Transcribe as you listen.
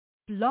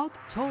Blog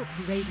Talk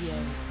Radio.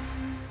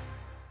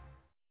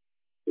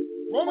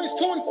 Romans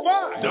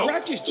 2:5, the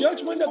righteous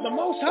judgment of the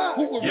Most High,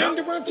 who will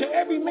render unto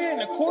every man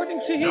according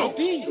to his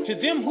deeds, to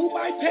them who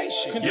by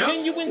patience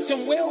continue in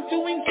some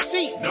well-doing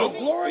seek for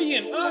glory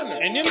and honor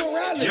and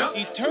immorality,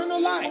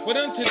 eternal life. But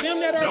unto them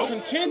that are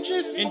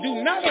contentious and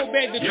do not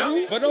obey the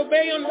truth, but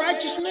obey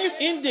unrighteousness,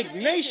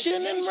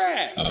 indignation, and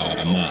wrath.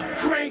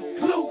 Frank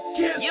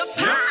Lucas.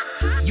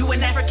 You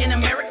an African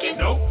American?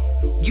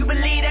 You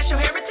believe that's your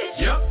heritage?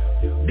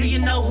 Do you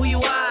know who you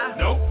are?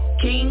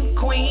 King,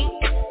 queen?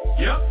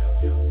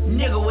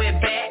 Nigga with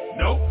back?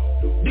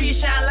 Do you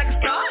shine like a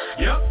star?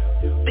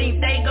 Think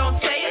they gon'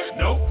 tell you?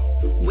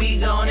 We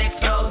gon'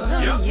 expose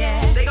them.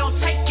 They gon'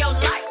 take your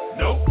life?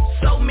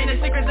 So many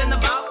secrets in the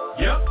vault.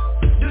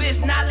 Do this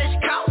knowledge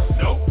cost?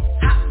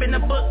 Hop in the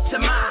book to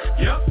mine.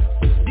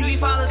 Do you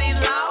follow these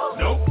laws?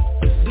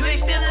 Do they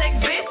still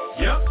exist?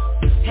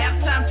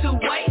 Have time to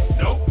waste?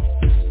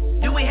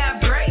 Do we have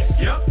grace?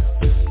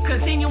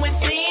 Continue in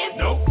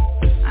sin?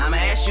 I'ma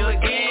ask you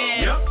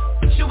again.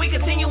 Should we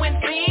continue in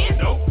sin?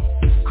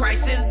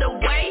 Christ is the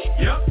way.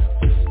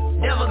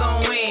 Devil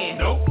gon' win.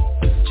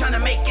 Tryna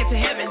make it to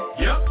heaven.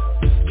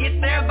 Get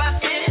there by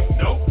sin.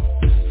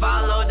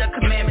 Follow the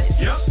commandments.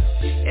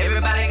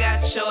 Everybody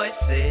got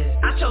choices.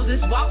 I chose this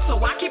walk,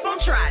 so I keep on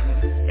trying.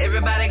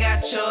 Everybody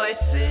got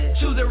choices.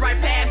 Choose the right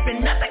path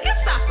and nothing can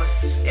stop us.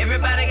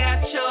 Everybody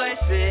got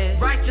choices.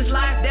 Righteous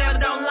life, devil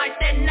don't like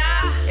that,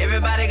 nah.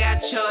 Everybody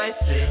got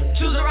choices.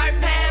 Choose the right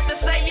path to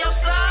save your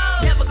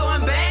soul. Never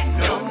going back.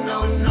 No.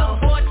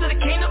 Forward to the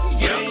kingdom.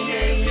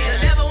 The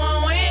devil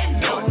won't win.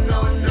 No.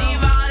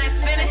 Leave all that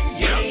sinning.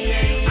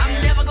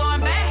 I'm never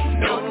going back.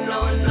 No.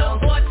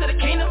 Forward to the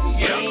kingdom.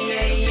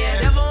 The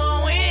devil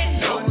won't win.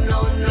 No.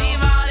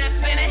 Leave all that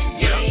sinning.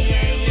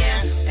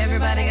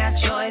 Everybody got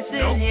choices,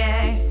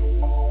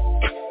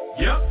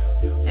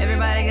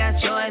 Everybody got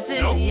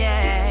choices,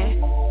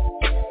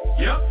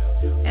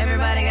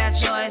 Everybody got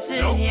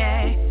choices,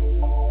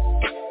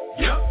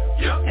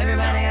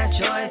 Everybody got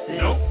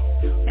choices.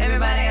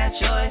 Everybody got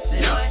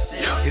choices.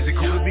 Is it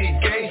cool to be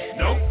gay?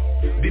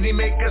 Didn't he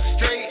make us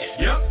straight?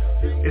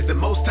 Is the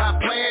Most High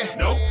plan?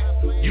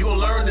 You gon'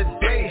 learn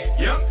today.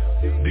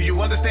 Do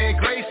you understand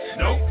grace?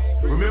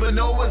 Remember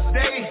Noah's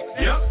day?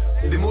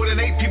 Did more than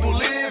 8 people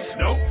live?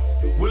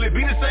 Will it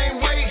be the same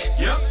way?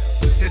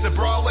 Is a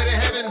broad way to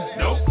heaven?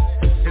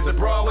 Is a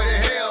broad way to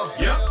hell?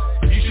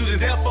 You choosing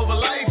death over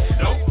life?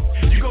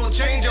 You gon'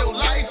 change your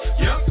life?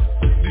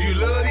 Do you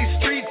love these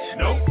streets?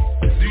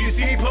 Do you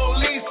see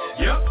police?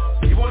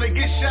 You wanna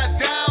get shot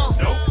down?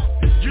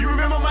 You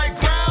remember my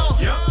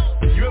ground?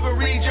 You ever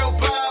read your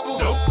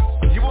Bible?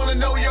 You wanna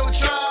know your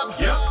tribe?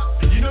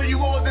 You know you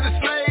more than a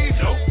slave?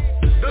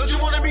 Don't you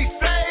wanna be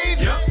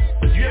saved?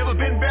 You ever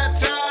been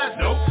baptized?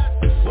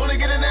 Wanna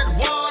get in that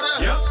water?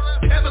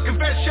 Ever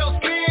confess your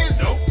sins?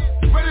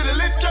 Ready to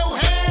lift your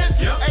hands?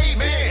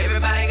 Amen.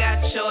 Everybody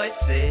got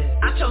choices.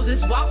 I chose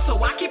this walk,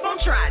 so I keep on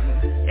trying.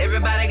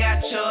 Everybody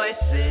got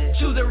choices.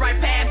 Choose the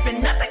right path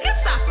and nothing can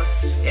stop us.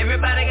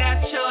 Everybody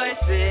got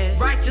choices.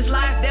 Righteous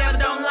life, devil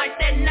don't like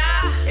that,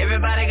 nah.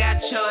 Everybody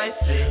got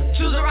choices.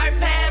 Choose the right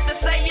path to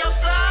save your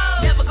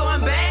soul. Never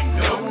going back.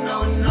 No.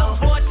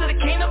 Forward to the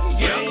kingdom.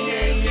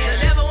 The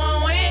devil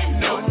won't win.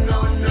 No.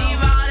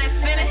 Leave all that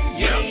sinning.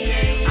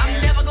 I'm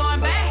never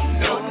going back.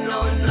 No.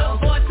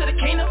 Forward to the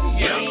kingdom.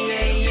 The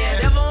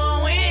devil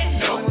won't win.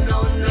 No.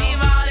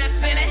 Leave all that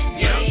sinning.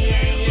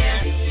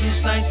 Two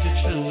sides to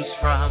choose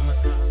from.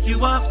 You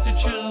have to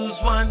choose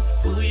one.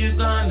 Who you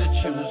gonna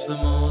choose the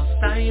most?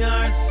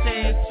 Tired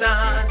Satan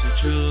to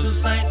choose.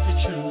 Two sides to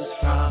choose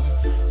from.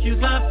 You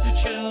got to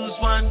choose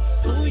one.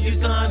 Who you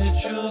gonna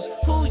choose?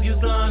 Who you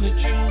gonna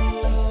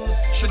choose?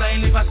 Should I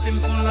live a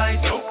simple life?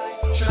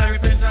 Should I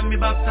repent and be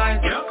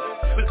baptized?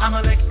 Will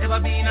Amalek ever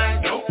be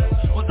nice?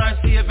 Was our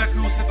Savior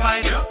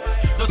crucified?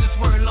 Does this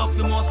world love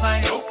the Most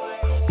High?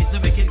 Is the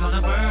wicked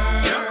gonna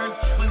burn?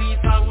 Will we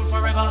fall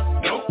forever?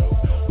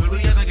 Will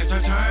we ever get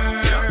our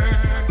turn?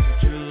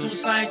 Two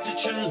sides to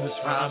choose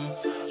from.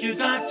 You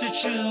got to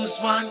choose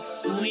one.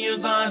 Who you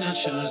gonna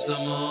choose the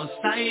most?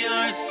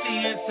 Tired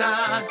Satan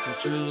to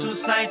choose. Two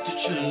sides to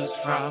choose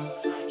from.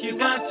 You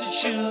got to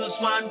choose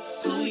one.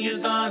 Who you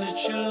gonna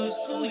choose?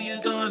 Who you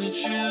gonna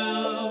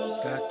choose?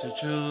 Got to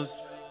choose.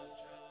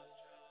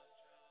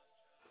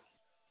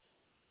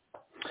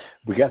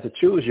 We got to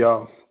choose,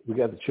 y'all. We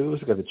got to choose.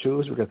 We got to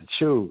choose. We got to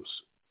choose.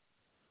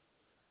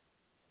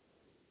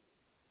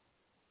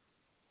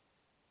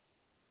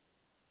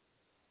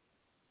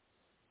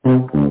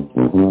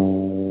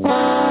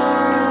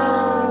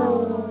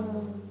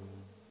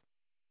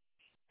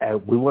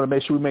 And we want to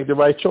make sure we make the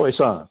right choice,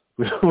 huh?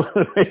 We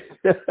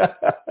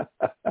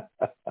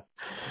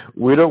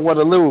don't want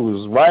to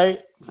lose, right?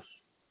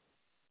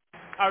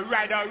 All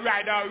right. You're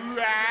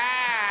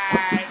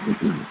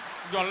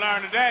going to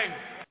learn today.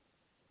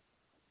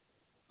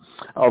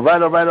 All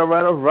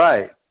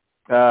right.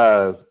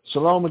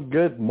 Shalom and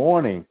good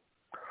morning.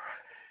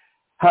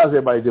 How's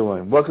everybody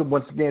doing? Welcome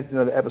once again to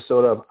another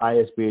episode of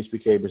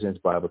ISBHPK Presents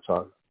Bible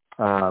Talk.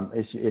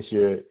 It's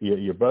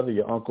your brother,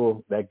 your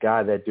uncle, that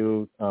guy, that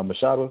dude,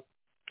 Mashaba.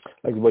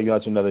 I'd like to welcome you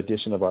out to another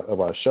edition of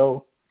our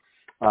show.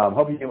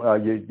 Hope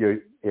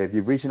if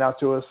you're reaching out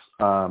to us,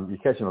 you're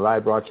catching a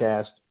live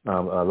broadcast,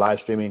 live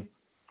streaming,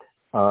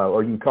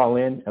 or you can call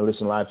in and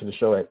listen live to the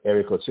show at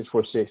area code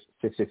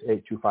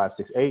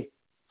 646-668-2568.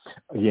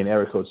 Again,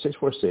 area code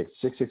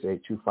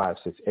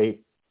 646-668-2568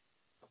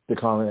 to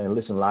call in and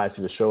listen live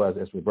to the show as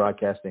we're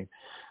broadcasting.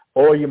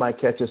 Or you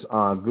might catch us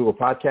on Google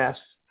Podcasts.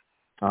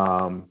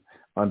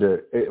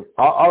 Under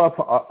all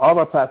of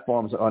our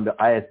platforms are under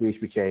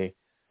ISBHPK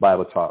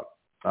Bible Talk.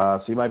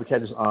 So you might be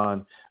catching us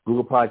on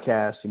Google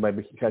Podcasts. You might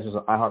be catching us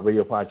on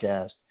iHeartRadio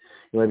Podcast.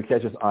 You might be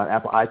catching us on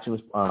Apple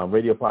iTunes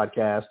Radio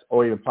Podcast,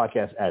 or even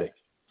Podcast Addict,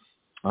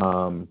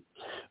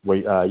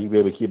 where you'll be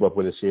able to keep up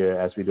with us here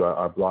as we do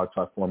our blog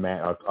talk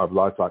format, our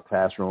blog talk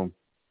classroom.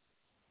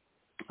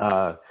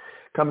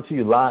 Coming to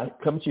you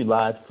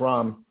live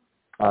from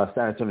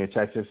San Antonio,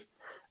 Texas.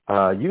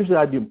 Usually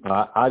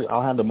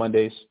I'll handle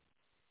Mondays.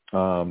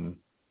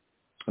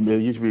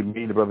 Usually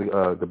me and the brother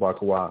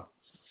DeBarkawa.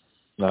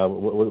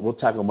 We'll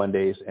tackle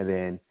Mondays, and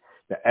then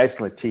the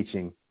excellent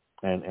teaching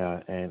and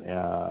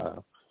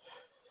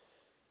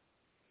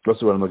what's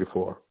the word I'm looking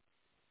for?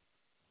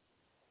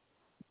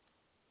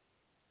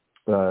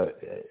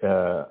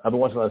 I've been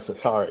watching a lot of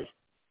Sakari,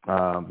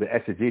 the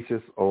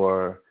exegesis,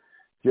 or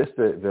just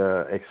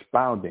the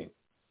expounding,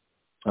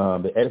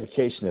 the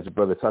edification that the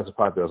brother talks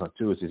about does on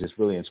Tuesdays is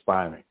really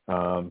inspiring.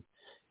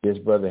 This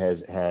brother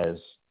has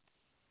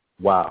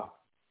wow.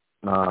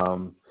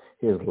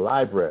 His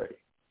library.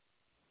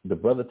 The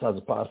brother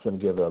Tasha Potts put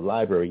together a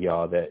library,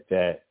 y'all, that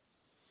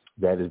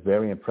is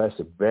very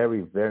impressive,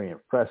 very, very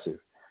impressive,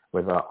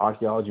 with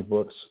archaeology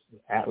books,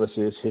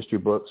 atlases, history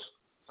books.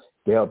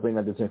 They help bring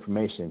out this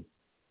information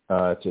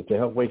to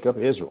help wake up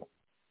Israel.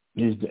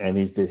 His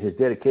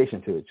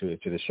dedication to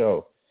the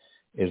show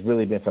has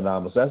really been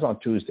phenomenal. So that's on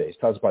Tuesdays.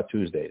 Talks about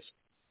Tuesdays.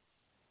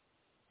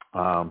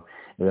 And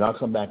then I'll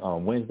come back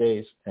on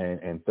Wednesdays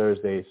and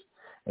Thursdays,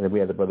 and then we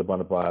have the brother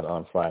Bonaparte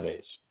on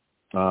Fridays.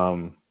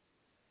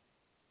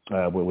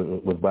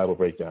 With Bible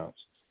breakdowns.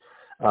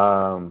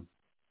 I'm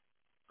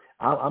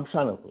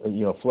trying to,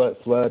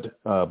 flood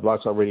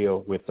Blog Talk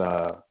Radio with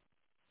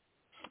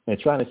and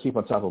trying to keep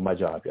on top of my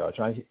job, y'all.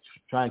 Trying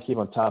to keep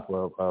on top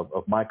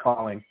of my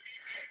calling,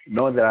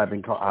 knowing that I've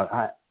been called.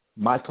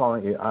 My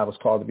calling, I was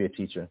called to be a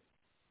teacher,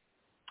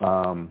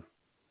 to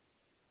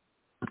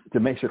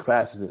make sure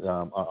classes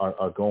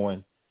are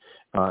going,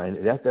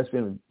 and that's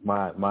been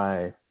my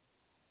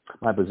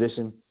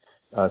position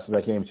since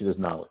I came to this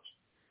knowledge.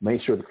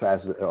 Make sure the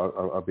classes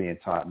are being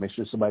taught. Make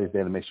sure somebody's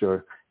there to make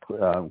sure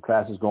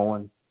class is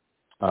going.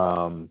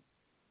 And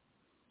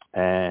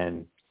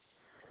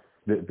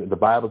the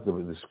Bible,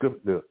 the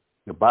script, the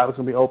Bible's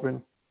gonna be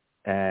open,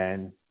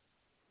 and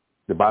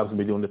the Bible's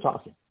gonna be doing the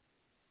talking.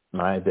 All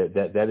right,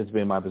 that has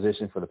been my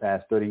position for the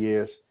past 30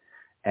 years,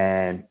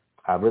 and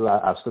I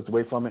realized I've slipped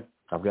away from it.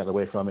 I've gotten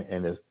away from it,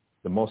 and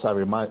the Most High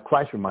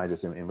Christ reminds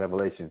us in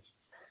Revelations,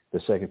 the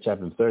 2nd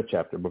chapter and 3rd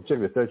chapter, but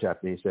particularly the 3rd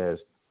chapter, he says,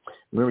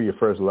 "Remember your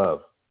first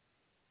love.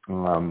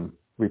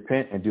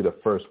 Repent and do the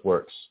first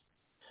works."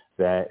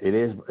 That it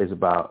is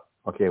about,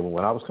 okay,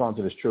 when I was calling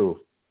to this truth,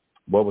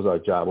 what was our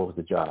job? What was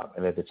the job?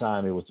 And at the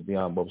time, it was to be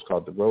on what was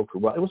called the road crew.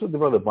 Well, it was with the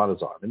brother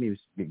Bonazar. Let me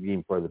get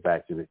even further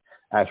back to the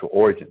actual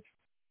origins.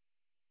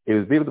 It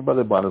was with the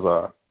brother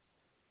Bonazar,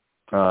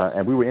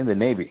 and we were in the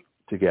Navy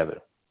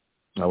together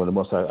when the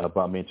Most High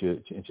brought me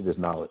into this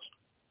knowledge.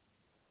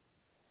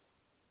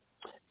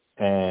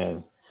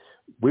 And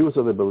we was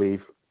of the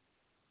belief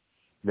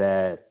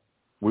that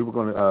we were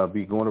going to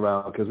be going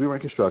around, because we were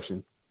in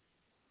construction,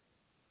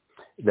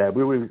 that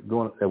we would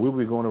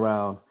be going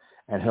around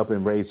and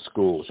helping raise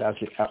schools,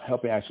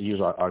 helping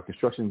use our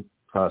construction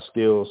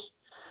skills,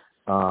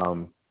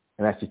 and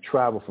actually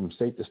travel from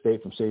state to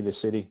state, from city to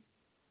city,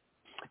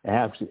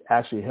 and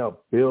actually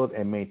help build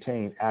and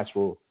maintain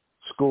actual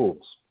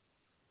schools,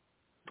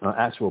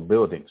 actual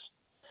buildings,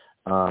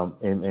 and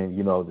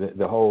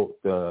the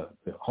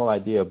whole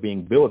idea of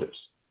being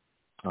builders.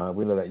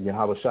 We know that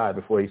Yahweh Shai,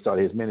 before he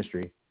started his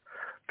ministry,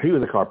 he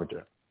was a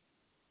carpenter,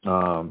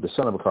 the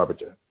son of a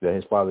carpenter. That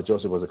his father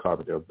Joseph was a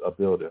carpenter, a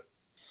builder.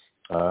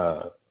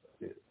 I'm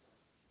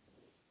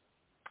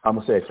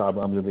gonna say a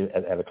carpenter. I'm gonna leave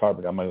it at a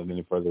carpenter. I'm not gonna go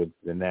any further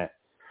than that.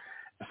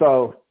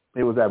 So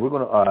it was that we're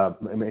gonna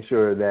make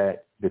sure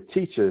that the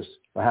teachers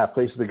will have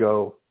places to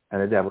go,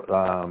 and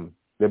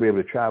they'll be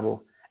able to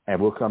travel, and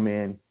we'll come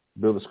in,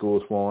 build the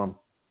schools for them,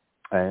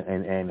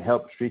 and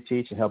help street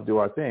teach and help do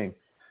our thing.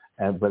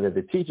 But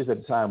the teachers at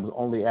the time was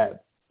only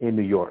in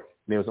New York.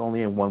 There was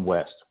only in 1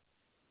 West.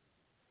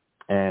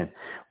 And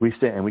we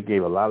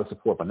gave a lot of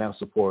support, financial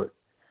support,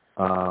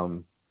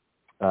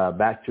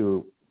 back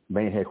to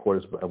main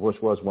headquarters,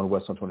 which was 1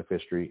 West on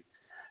 25th Street,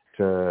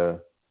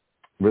 to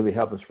really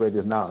help us spread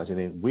this knowledge. And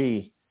then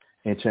we,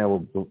 in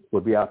turn,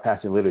 would be out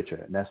passing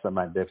literature. And that's something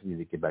I definitely need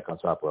to get back on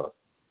top of.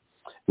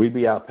 We'd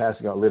be out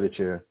passing out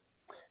literature.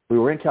 We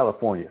were in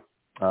California.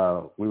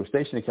 We were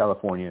stationed in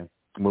California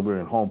when we were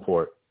in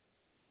Homeport.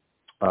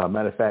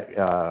 Matter of fact,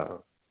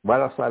 right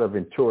outside of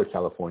Ventura,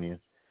 California.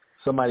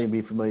 Somebody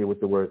be familiar with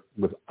the word,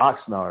 with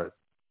Oxnard,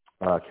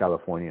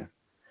 California.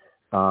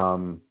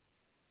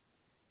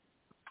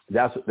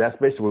 That's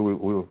basically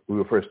where we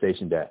were first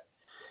stationed at,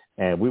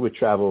 and we would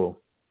travel.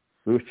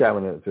 We were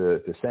traveling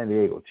to San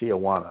Diego,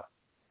 Tijuana,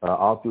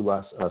 all through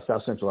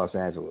South Central Los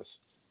Angeles.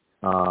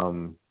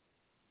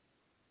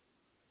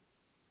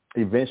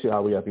 Eventually,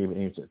 all the way up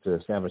even to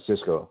San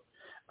Francisco.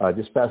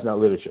 Just passing out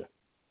literature.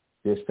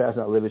 With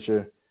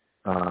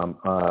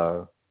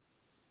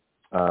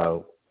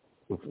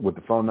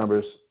the phone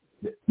numbers.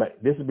 But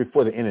this is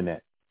before the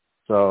internet.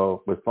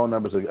 So with phone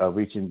numbers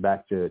reaching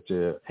back to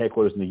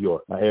headquarters in New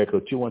York. Area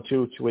code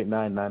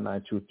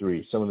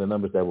 212-289-9923. Some of the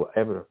numbers that will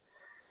ever,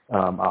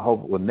 I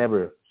hope will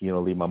never,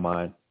 leave my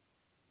mind.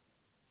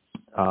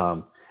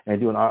 And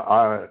doing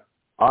our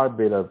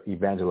bit of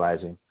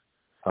evangelizing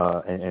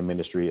and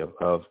ministry of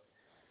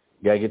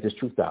got to get this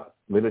truth out.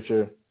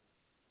 Literature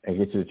and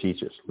get to the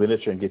teachers.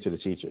 Literature and get to the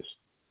teachers.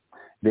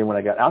 Then when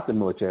I got out the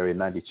military in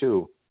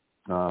 92,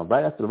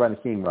 right after the Rodney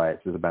King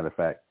riots, as a matter of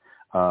fact,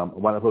 I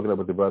wound up hooking up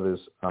with the brothers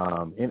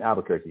in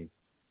Albuquerque.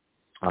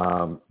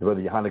 The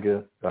brother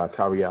Yohanaga,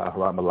 Karia,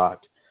 Harat Malak,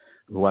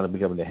 who wound up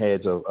becoming the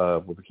heads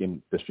of what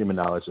became the Stream of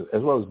Knowledge,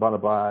 as well as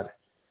Bonabad,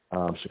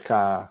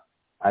 Shaka,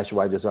 Aisha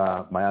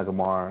Wajaza,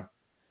 Mayagamar,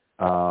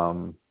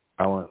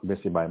 I want to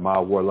mention by Ma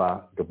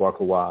Warla,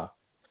 Gabarkawa,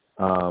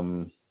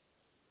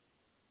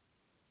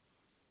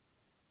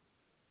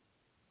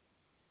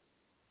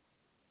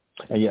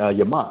 and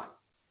Yama,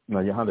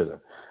 Yohanaga.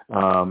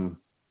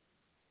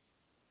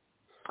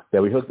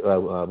 That we hooked,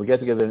 we got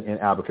together in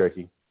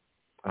Albuquerque,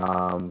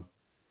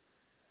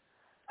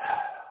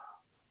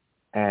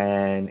 and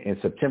in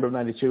September of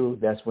 '92,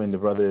 that's when the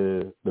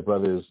brothers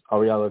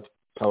Ariala,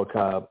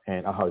 Kawakab,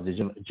 and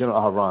General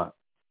Aharon,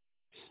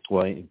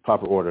 well, in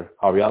proper order,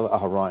 Ariala,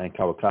 Aharon, and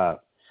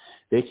Kawakab,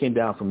 they came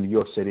down from New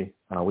York City.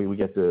 We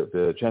got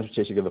the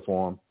transportation together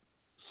for them.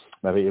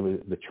 Maybe it was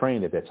the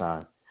train at that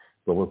time,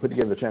 but we put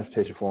together the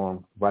transportation for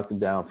them, brought them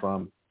down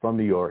from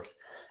New York,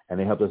 and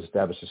they helped us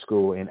establish a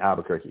school in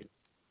Albuquerque.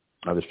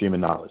 The Stream of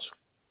Knowledge.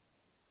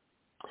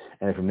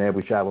 And from there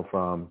we traveled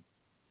and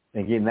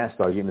getting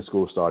the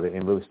school started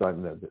and really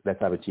starting that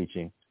type of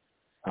teaching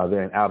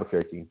there in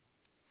Albuquerque.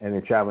 And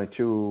then traveling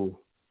to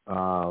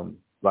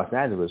Los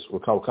Angeles, where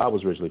Kawakab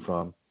was originally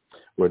from,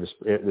 where the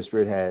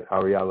Spirit had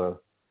Ariala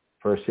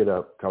first hit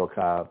up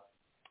Kawakab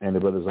and the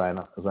brother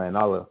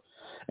Zionallah,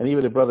 and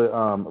even the brother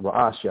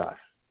Ra'ashiach.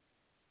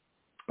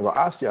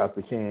 Ra'ashiach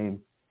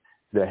became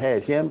the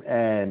head, him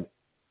and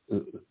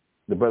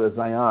the brother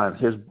Zion,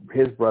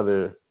 his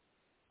brother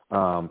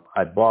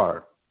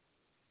Ibar,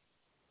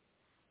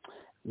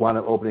 wound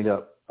up opening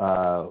up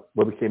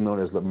what became known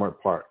as Leimert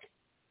Park.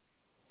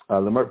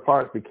 Leimert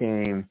Park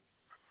became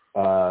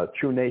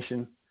True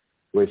Nation,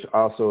 which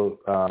also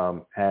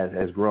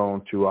has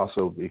grown to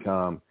also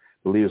become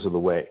the Leaders of the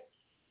Way.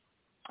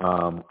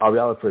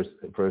 Ariella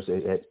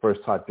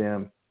first taught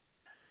them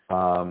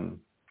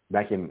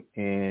back in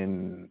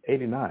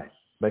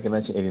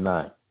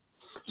 1989.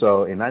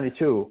 So in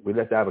 92, we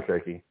left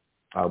Albuquerque,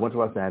 went to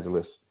Los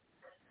Angeles.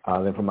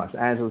 Then from Los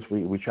Angeles,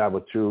 we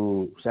traveled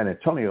to San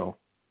Antonio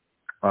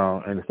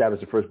and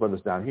established the first brothers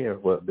down here.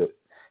 Well,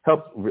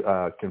 helped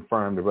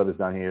confirm the brothers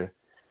down here.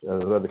 The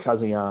brother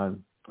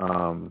Kazayan,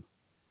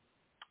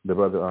 the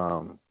brother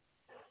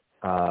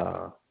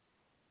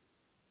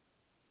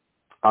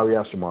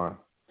Ariel Shamar,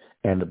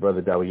 and the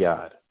brother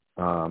Dawiyad.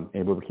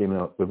 And we became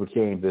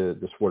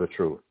the Sword of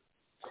Truth.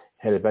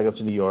 Headed back up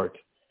to New York.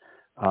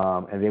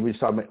 And then we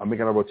started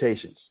making our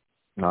rotations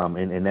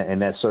in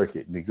that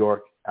circuit: New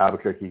York,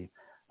 Albuquerque,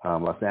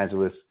 Los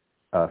Angeles,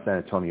 San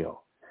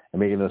Antonio, and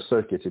making those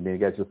circuits. And then it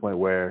got to the point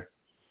where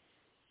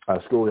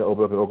school that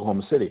opened up in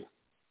Oklahoma City,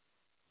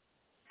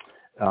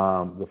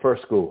 the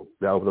first school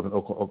that opened up in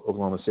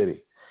Oklahoma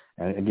City.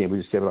 And again, we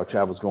just kept our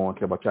travels going,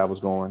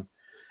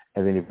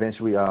 and then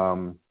eventually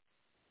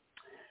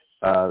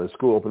the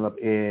school opened up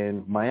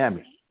in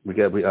Miami. We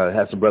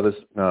had some brothers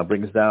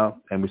bring us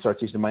down, and we started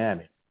teaching in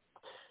Miami.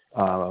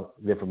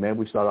 Then from there,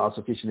 we started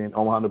also teaching in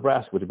Omaha,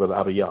 Nebraska with the brother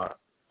Abiyar.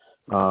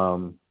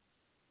 I'm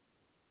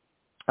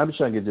just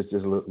trying to get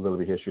just a little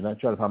bit of history, not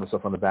trying to find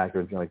myself on the back or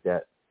anything like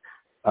that,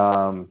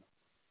 or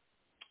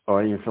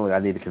even feeling like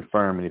I need to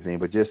confirm anything,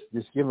 but just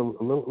give a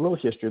little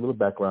history, a little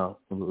background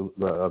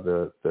of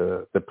the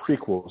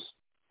prequels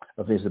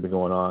of things that have been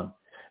going on.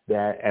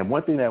 And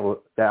one thing that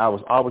I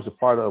was always a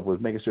part of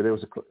was making sure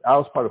I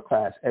was part of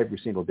class every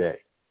single day.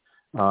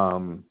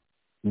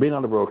 Being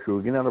on the road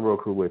crew, getting on the road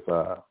crew with.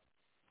 I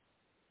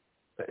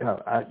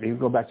even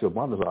go back to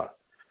Abanazar.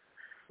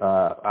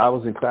 I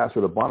was in class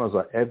with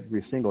Abanazar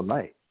every single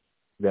night.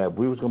 That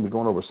we was going to be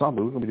going over something.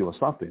 We were going to be doing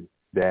something.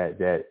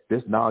 That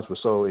this knowledge was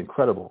so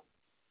incredible.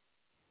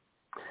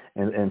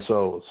 And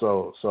so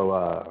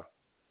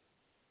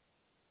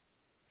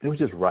it was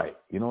just right.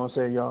 You know what I'm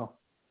saying, y'all?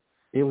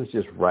 It was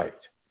just right.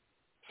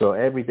 So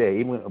every day,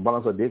 even when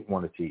Abanazar didn't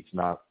want to teach,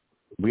 now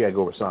we had to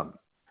go over something.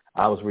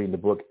 I was reading the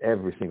book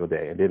every single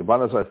day. And then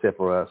Abanazar said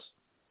for us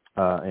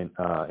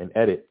an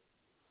edit,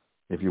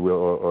 if you will,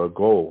 or a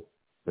goal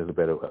is a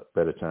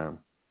better term.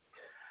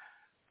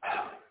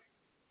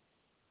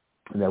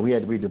 that we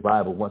had to read the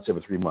Bible once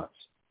every 3 months.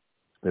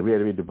 That we had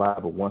to read the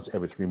Bible once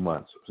every 3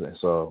 months.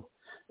 So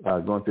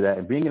going through that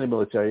and being in the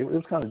military, it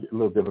was kind of a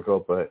little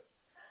difficult, but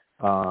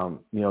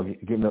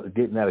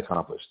getting that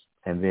accomplished,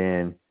 and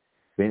then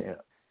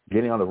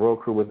getting on the road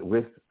crew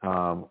with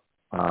Ariel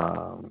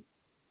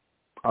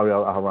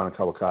Aharon and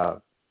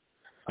Kabakab,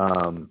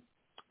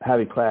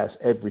 having class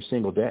every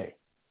single day.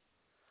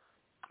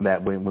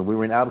 That when we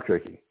were in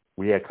Albuquerque,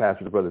 we had class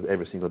with the brothers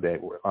every single day.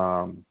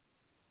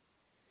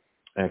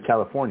 In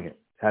California,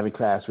 having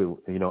class with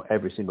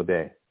every single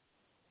day,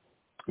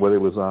 whether it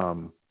was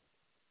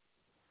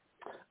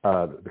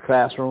the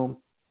classroom,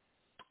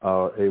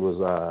 it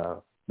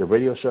was the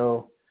radio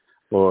show,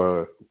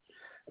 or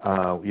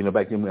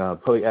back then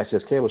public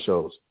access cable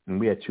shows, and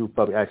we had 2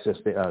 public access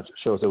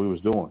shows that we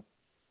was doing,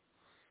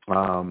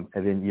 and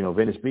then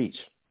Venice Beach,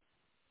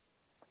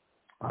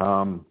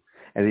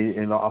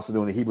 and also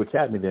doing the Hebrew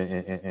Academy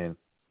there, and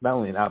not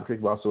only in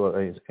Albuquerque but also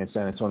in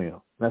San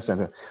Antonio, not San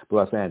Antonio, but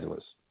Los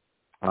Angeles,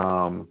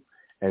 and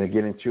then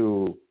getting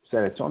to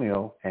San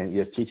Antonio, and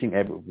you're teaching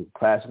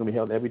class is going to be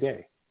held every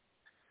day,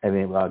 and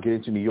then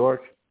getting to New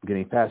York,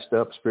 getting patched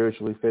up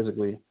spiritually,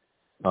 physically,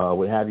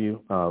 what have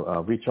you,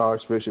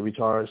 recharged, spiritually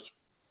recharged,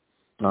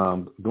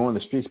 going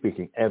to street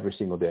speaking every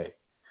single day,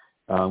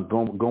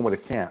 going with a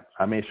camp.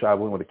 I made sure I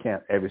went with a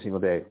camp every single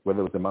day, whether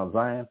it was in Mount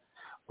Zion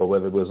or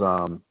whether it was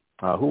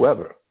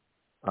whoever.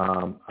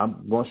 I'm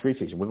going street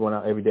teaching. We're going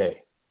out every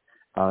day.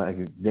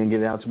 Then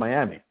get down to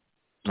Miami,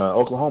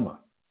 Oklahoma,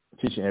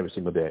 teaching every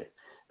single day.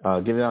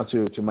 Get down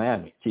to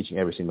Miami, teaching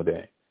every single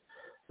day.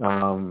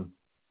 And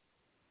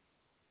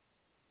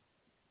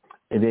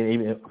then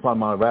even upon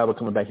my arrival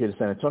coming back here to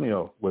San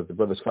Antonio with the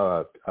brothers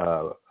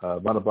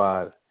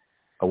Vanabad,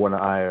 Warner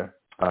Iyer,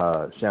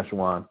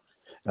 Shamshawan,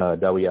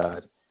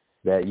 Dawiyad,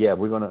 that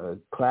we're gonna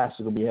class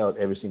is gonna be held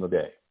every single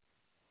day.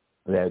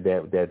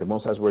 That the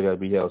Most High's word gotta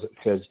be held,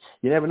 because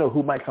you never know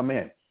who might come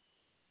in.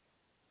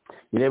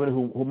 You never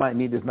know who might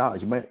need this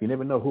knowledge. You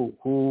never know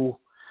who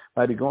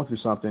might be going through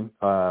something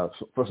for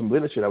some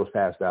literature that was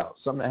passed out,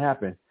 something that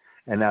happened,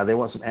 and now they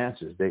want some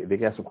answers. They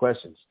got some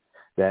questions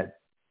that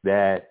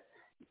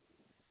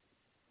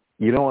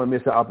you don't want to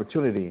miss the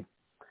opportunity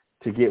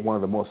to get one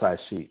of the Most High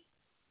sheep.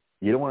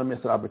 You don't want to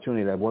miss the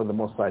opportunity that one of the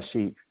Most High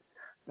sheep,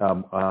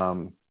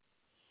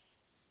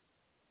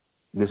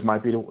 this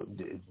might be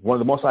one of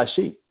the Most High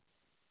sheep.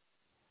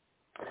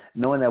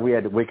 Knowing that we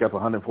had to wake up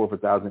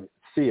 144,000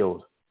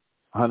 sealed,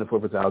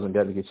 144,000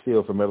 got to get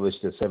sealed from Revelation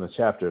the 7th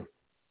chapter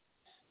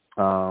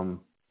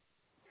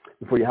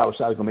before Yahweh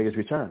Shai is going to make his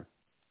return.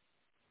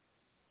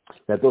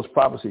 That those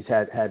prophecies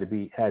had to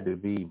be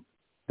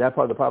that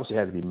part of the prophecy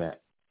had to be met.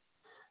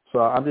 So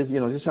I'm just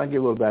trying to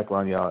get a little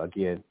background, y'all,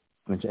 again,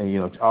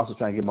 and also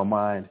trying to get my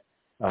mind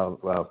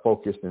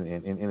focused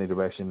in a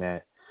direction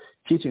that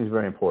teaching is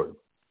very important.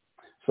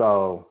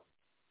 So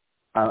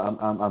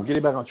I'm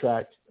getting back on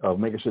track of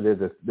making sure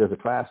there's a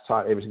class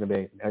taught every single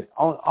day. And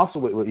also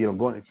with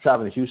going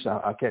traveling to Houston,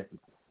 I can't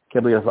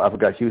believe I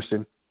forgot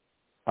Houston.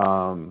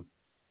 Going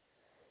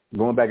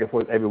back and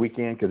forth every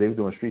weekend because they were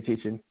doing street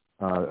teaching.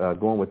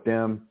 Going with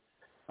them.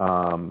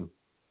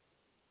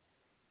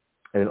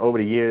 And over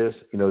the years,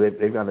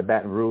 they've gone to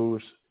Baton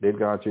Rouge. They've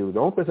gone to, the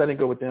only place I didn't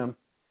go with them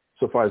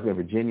so far has been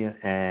Virginia,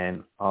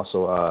 and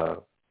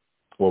also,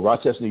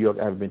 Rochester, New York,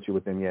 I haven't been to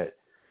with them yet.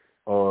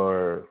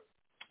 Or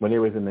when they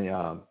was in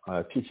the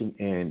teaching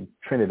in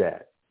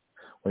Trinidad,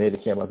 when they had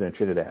the camp out there in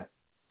Trinidad.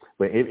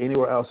 But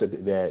anywhere else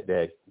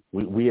that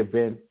we have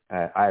been,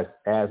 as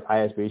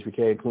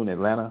ISBHPK, including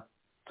Atlanta,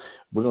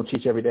 we're going to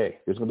teach every day.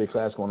 There's going to be a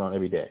class going on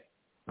every day.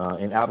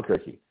 In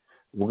Albuquerque,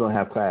 we're going to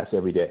have class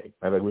every day.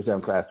 We're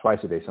having class twice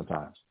a day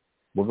sometimes.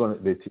 We're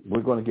going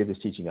to get this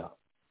teaching out.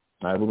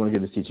 All right, we're going to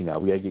get this teaching out.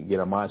 We got to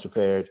get our minds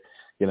prepared,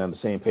 get on the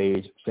same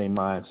page, same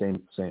mind,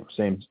 same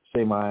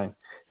mind,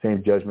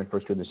 same judgment.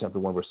 1 Corinthians chapter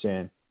 1 verse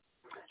 10.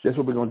 That's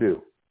what we're going to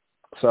do.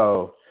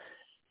 So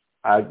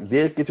I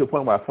did get to a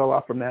point where I fell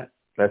off from that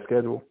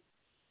schedule.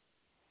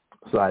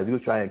 So I do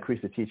try to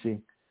increase the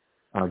teaching,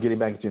 getting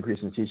back into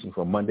increasing the teaching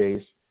from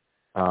Mondays,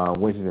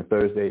 Wednesdays, and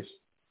Thursdays.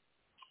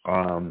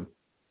 And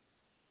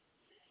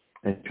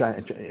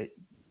trying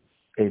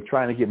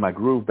to get my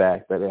groove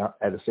back, but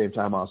at the same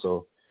time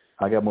also,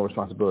 I got more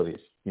responsibilities.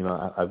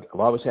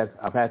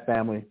 I've had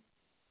family,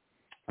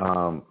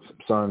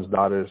 sons,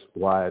 daughters,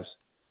 wives,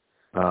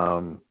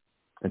 and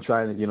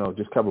trying to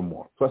just cover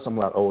more. Plus, I'm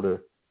a lot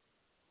older.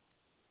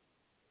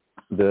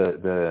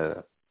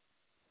 The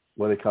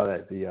what do they call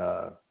that?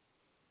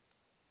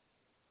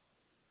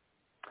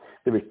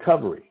 The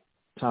recovery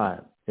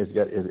time has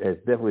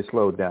definitely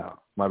slowed down.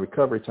 My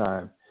recovery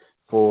time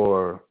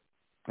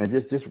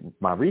and just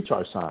my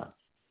recharge time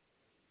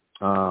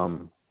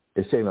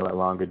is taking a lot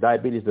longer.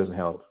 Diabetes doesn't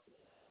help.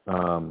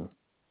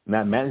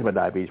 Not managing my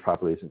diabetes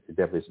properly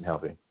definitely isn't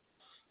helping.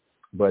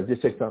 But it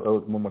just takes a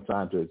little more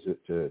time to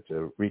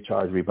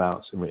recharge,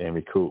 rebalance, and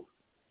recoup.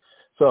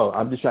 So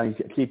I'm just trying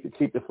to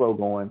keep the flow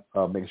going,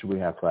 making sure we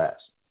have class.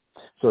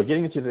 So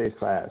getting into today's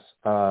class,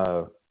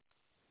 the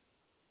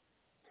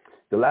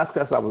last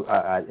class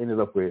I ended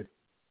up with,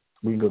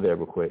 we can go there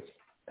real quick.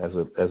 as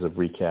a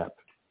recap.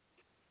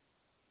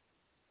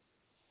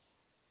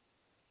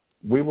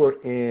 We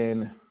were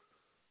in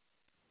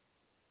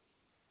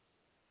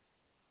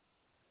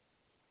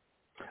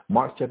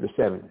Mark chapter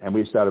 7, and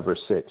we started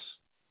verse 6.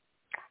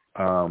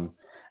 And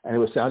it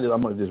was sounded,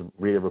 I'm going to just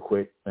read it real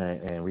quick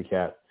and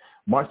recap.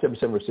 Mark chapter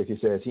 7, verse 6, he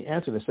says, he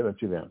answered and said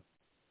unto them,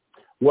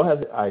 what has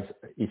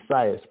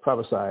Isaiah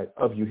prophesied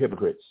of you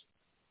hypocrites?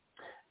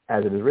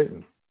 As it is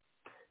written,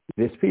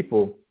 this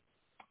people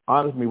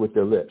honors me with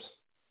their lips,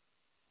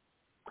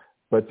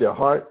 but their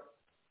heart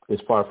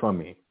is far from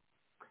me.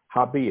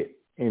 Howbeit,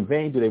 in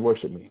vain do they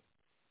worship me,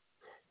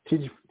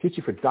 teach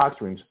you for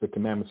doctrines the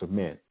commandments of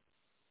men.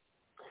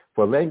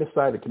 For laying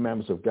aside the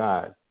commandments of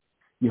God,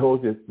 you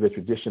hold the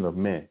tradition of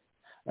men.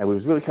 And we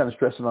was really kind of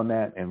stressing on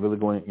that and really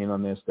going in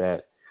on this,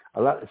 that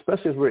a lot,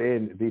 especially as we're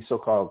in the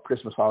so-called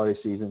Christmas holiday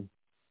season,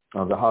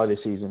 the holiday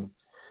season,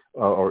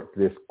 or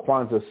this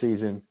Kwanzaa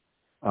season,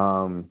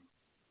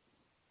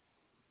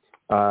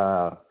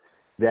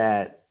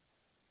 that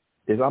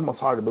it's almost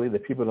hard to believe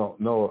that people don't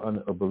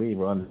know or believe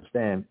or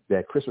understand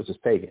that Christmas is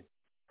pagan.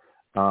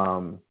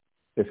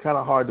 It's kind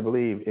of hard to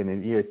believe in the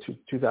year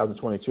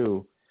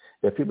 2022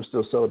 that people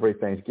still celebrate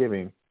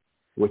Thanksgiving,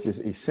 which is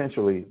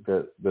essentially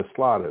the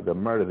slaughter, the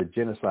murder, the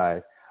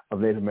genocide of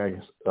Native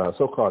Americans,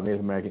 so-called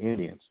Native American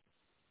Indians.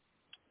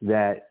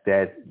 That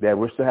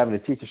we're still having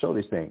to teach and show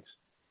these things,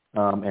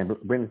 and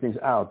bring things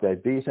out,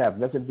 that these have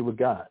nothing to do with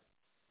God,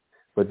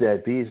 but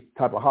that these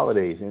type of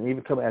holidays, and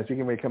even as we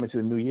get ready to come into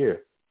the new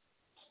year,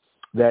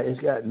 that it's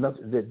got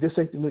nothing. That this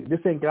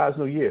ain't God's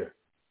new year.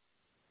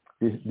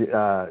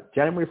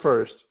 January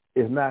 1st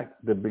is not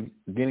the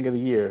beginning of the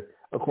year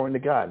according to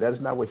God. That is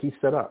not what He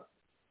set up.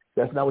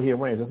 That's not what He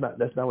arranged.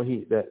 That's not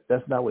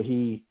what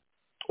He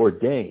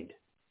ordained.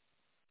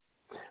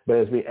 But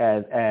as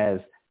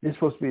this is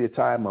supposed to be the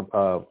time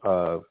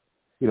of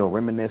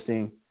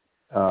reminiscing,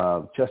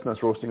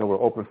 chestnuts roasting over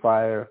open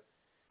fire,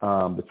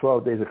 the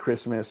 12 days of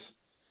Christmas,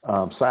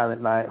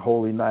 Silent Night,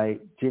 Holy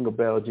Night, Jingle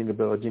Bell, Jingle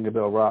Bell, Jingle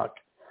Bell Rock.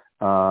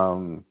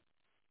 All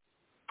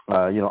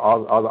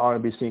the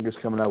R&B singers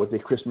coming out with their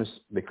Christmas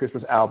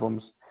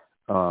albums.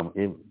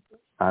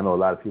 I know a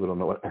lot of people don't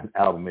know what an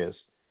album is.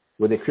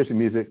 With their Christian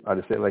music, I'll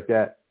just say it like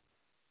that.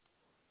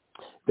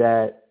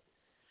 That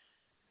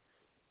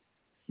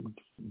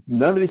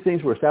none of these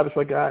things were established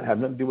by God, have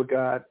nothing to do with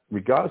God,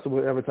 regardless of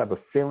whatever type of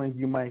feeling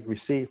you might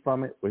receive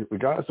from it,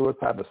 regardless of what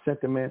type of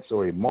sentiments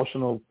or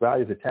emotional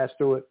values attached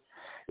to it.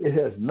 It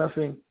has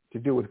nothing to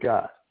do with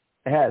God.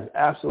 It has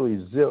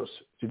absolutely zilch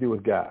to do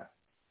with God.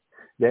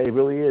 That it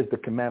really is the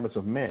commandments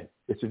of men.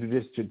 It's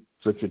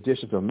the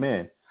traditions of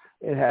men.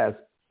 It has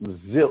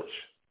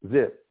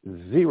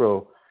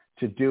zero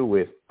to do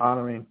with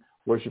honoring,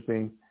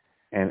 worshiping,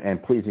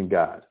 and pleasing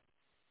God.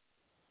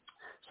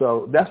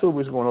 So that's what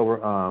we was going over.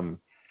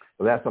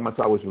 The last time I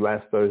taught was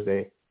last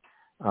Thursday,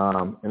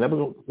 and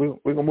then we're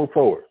going to move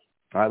forward.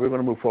 All right, we're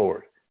going to move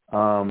forward.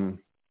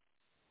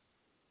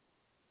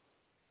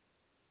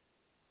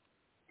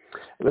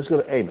 Let's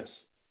go to Amos.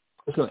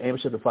 Let's go to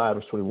Amos chapter 5,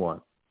 verse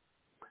 21.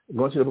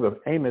 Going to the book of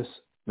Amos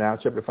now,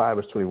 chapter 5,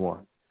 verse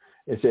 21.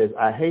 It says,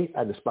 I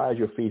despise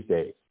your feast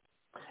days.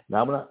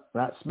 Now I'm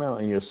not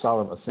smelling in your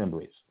solemn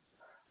assemblies.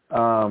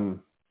 Now,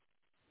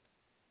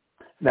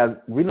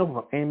 we know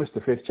from Amos,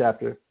 the 5th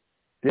chapter,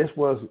 this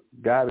was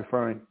God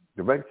referring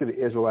directly to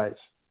the Israelites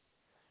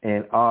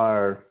and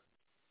our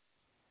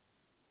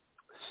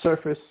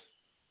surface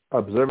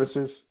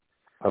observances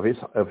of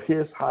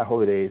his high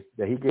holy days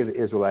that he gave the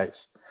Israelites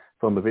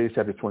from Leviticus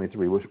chapter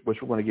 23, which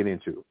we're going to get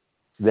into.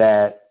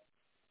 That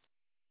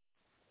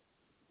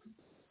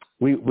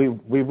we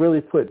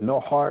really put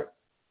no heart,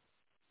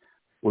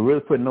 we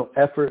really put no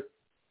effort,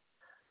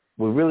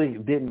 we really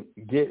didn't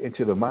get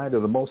into the mind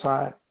of the Most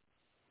High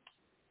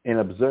in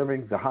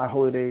observing the high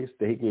holy days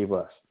that he gave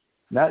us.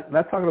 Not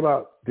talking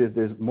about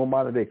there's more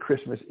modern day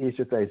Christmas,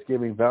 Easter,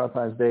 Thanksgiving,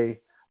 Valentine's Day,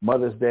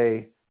 Mother's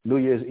Day, New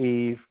Year's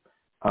Eve,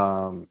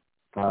 or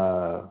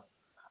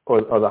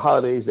the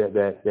holidays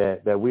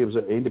that we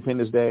observe,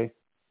 Independence Day,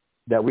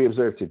 that we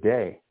observe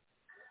today.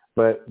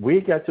 But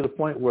we got to the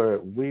point where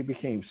we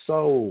became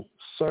so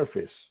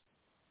surface,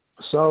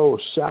 so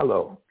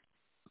shallow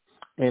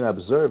in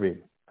observing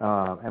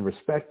and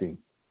respecting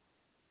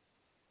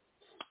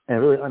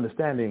and really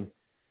understanding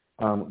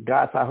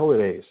God's high holy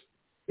days.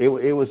 It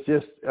was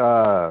just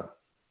the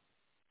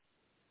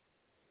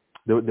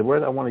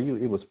word I want to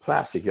use. It was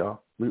plastic,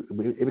 y'all.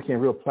 It became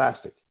real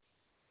plastic,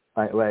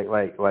 like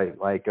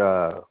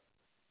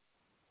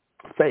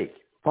fake,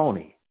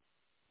 phony.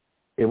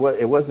 It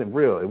wasn't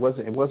real. It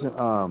wasn't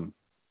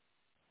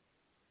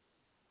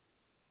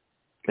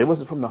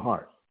from the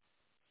heart.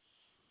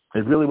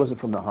 It really wasn't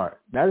from the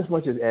heart. Not as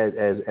much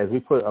as we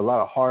put a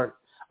lot of heart,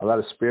 a lot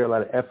of spirit, a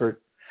lot of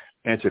effort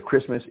into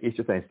Christmas,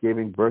 Easter,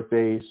 Thanksgiving,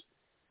 birthdays,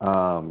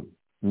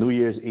 New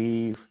Year's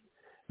Eve,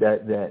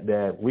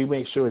 that we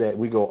make sure that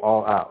we go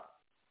all out.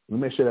 We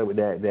make sure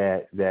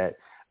that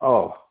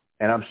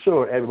and I'm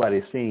sure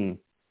everybody's seen,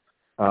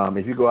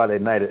 if you go out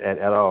at night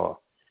at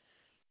all,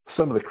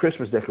 some of the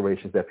Christmas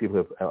decorations that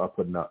people are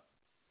putting up.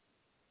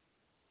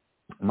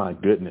 My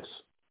goodness.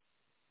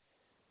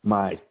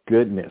 My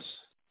goodness.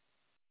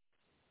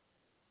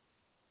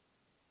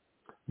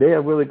 They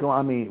are really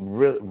going,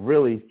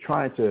 really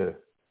trying to,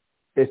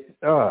 it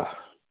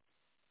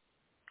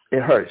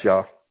hurts,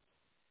 y'all.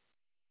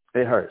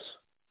 It hurts.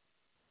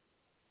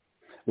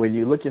 When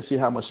you look and see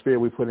how much spirit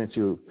we put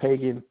into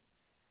pagan,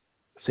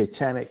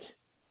 satanic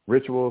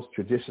rituals,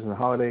 traditions, and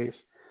holidays,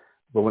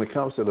 but when it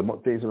comes to the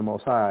things of the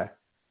Most High,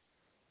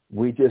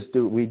 we do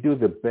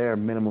the bare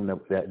minimum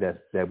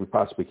that we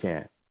possibly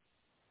can.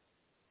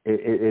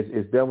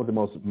 It's done with the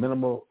most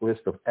minimal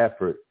list of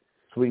effort,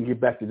 so we can get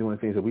back to doing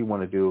the things that we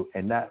want to do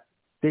and not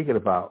thinking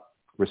about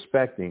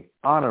respecting,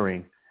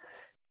 honoring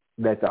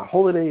that the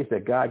holidays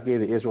that God gave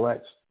the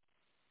Israelites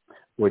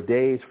were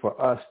days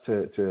for us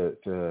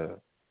to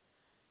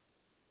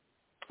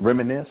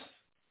reminisce,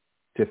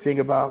 to think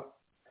about,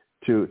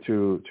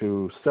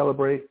 to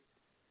celebrate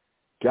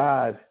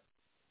God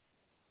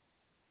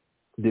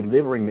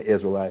delivering the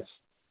Israelites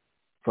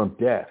from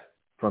death,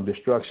 from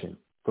destruction,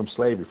 from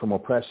slavery, from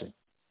oppression.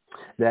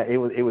 That it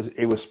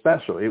was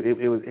special.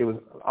 It was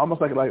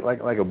almost like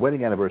a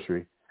wedding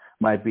anniversary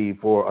might be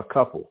for a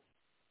couple.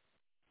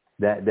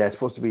 That's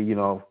supposed to be,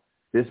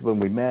 this is when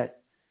we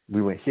met.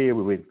 We went here.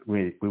 We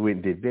went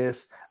and did this.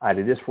 I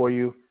did this for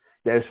you.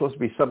 That is supposed to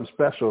be something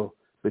special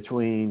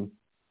between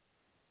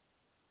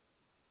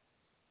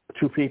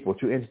two people,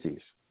 two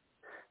entities.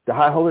 The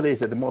high holidays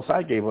that the Most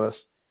High gave us,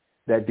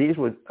 that these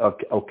were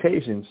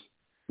occasions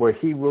where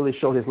he really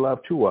showed his love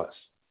to us.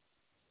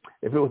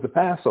 If it was the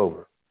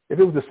Passover, if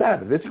it was the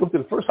Sabbath, let's go to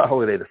the first high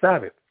holiday, the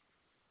Sabbath,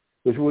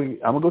 which I'm going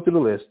to go through the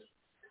list,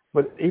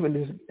 but even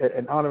this,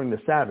 and honoring the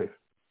Sabbath,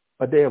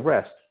 a day of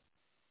rest.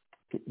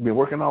 You've been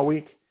working all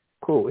week?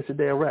 Cool. It's a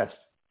day of rest.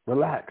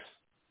 Relax.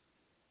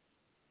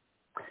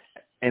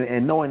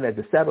 And knowing that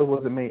the Sabbath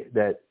wasn't made,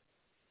 that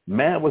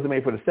man wasn't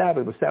made for the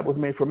Sabbath, but Sabbath was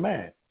made for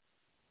man.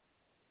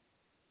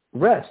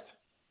 Rest.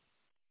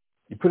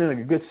 You put in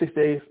a good 6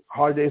 days,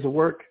 hard days of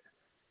work.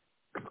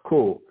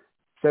 Cool.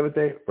 Seventh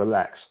day,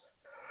 relax.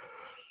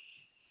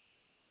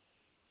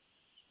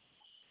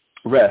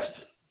 Rest.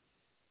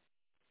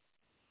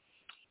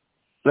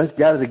 Let's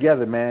gather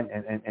together, man,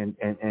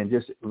 and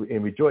just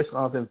rejoice in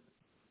all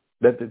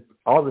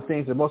the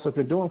things that most of us have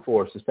been doing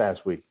for us this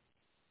past week.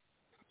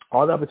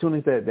 All the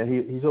opportunities that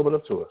he's opened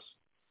up to us.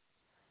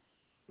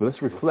 But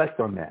let's reflect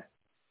on that.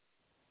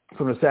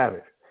 From the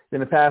Sabbath, then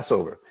the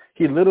Passover.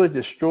 He literally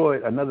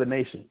destroyed another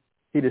nation.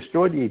 He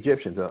destroyed the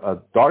Egyptians,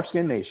 a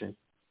dark-skinned nation,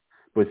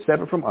 but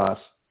separate from us,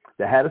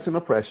 that had us in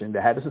oppression,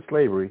 that had us in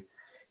slavery.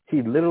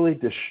 He literally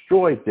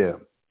destroyed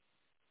them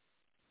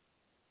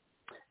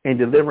in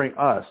delivering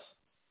us,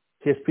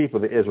 his people,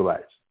 the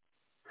Israelites.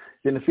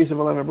 Then the Feast of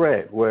Unleavened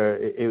Bread, where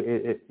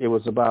it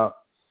was about,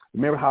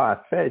 remember how I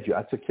fed you,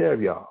 I took care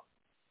of y'all.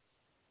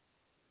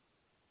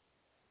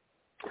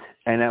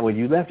 And that when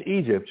you left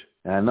Egypt,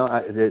 and I know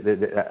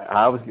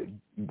I always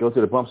go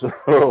to the bumps of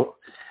the road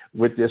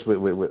with this,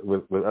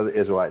 with other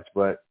Israelites,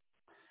 but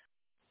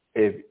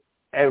if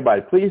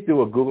everybody, please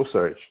do a Google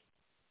search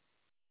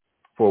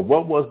for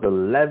what was the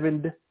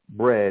leavened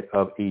bread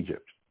of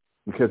Egypt.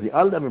 Because the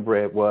unleavened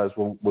bread was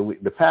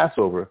the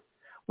Passover,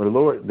 when the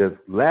Lord, the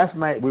last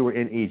night we were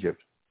in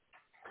Egypt,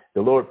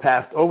 the Lord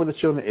passed over the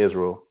children of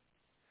Israel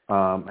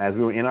as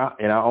we were in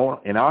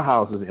our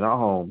houses, in our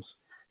homes.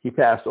 He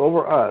passed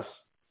over us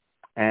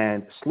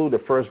and slew the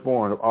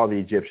firstborn of all the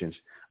Egyptians,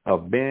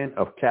 of men,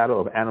 of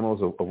cattle, of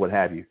animals, of what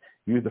have you.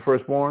 You was the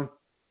firstborn,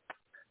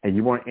 and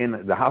you weren't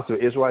in the house of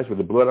the Israelites with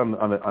the blood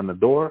on the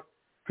door.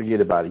 Forget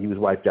about it. You was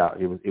wiped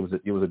out. It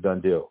was a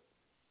done deal.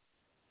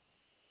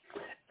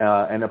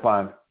 And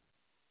upon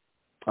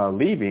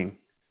leaving,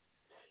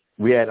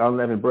 we had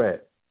unleavened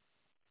bread.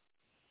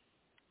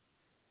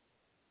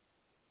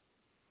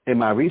 In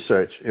my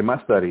research, in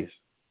my studies,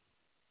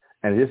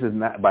 and this is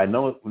not by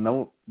no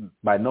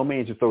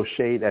means to throw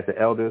shade at the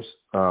elders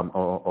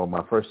or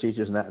my first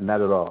teachers,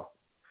 not at all.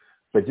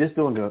 But just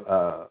doing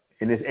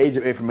in this age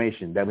of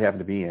information that we happen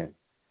to be in,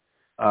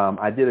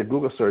 I did a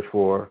Google search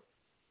for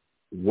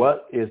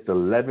what is the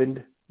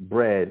leavened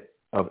bread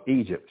of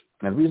Egypt.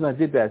 And the reason I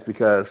did that is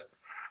because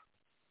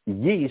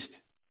yeast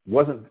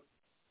wasn't,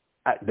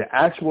 the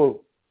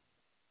actual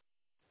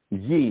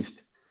yeast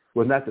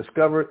was not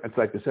discovered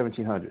until like the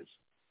 1700s.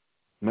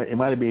 It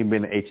might have even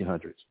been the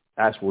 1800s,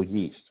 actual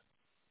yeast.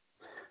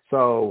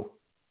 So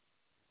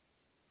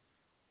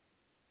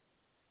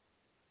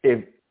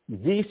if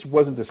yeast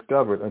wasn't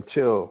discovered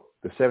until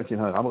the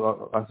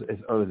 1700s, as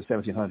early as the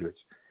 1700s,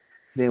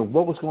 then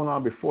what was going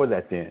on before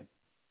that then?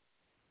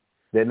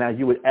 That now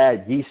you would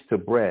add yeast to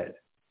bread,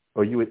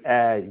 or you would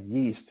add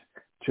yeast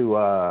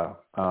to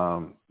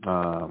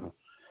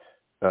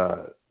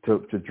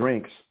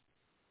drinks,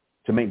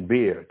 to make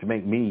beer, to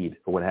make mead,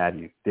 or what have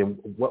you. Then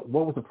what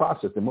was the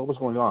process? Then what was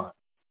going on?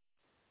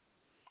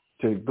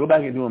 To go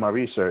back and doing my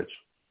research,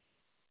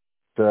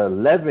 the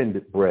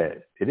leavened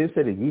bread, it didn't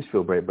say the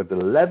yeast-filled bread, but the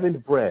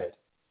leavened bread,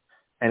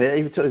 and it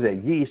even tells you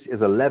that yeast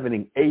is a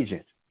leavening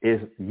agent.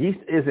 Yeast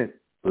isn't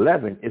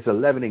leaven, it's a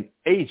leavening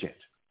agent.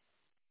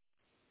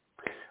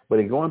 But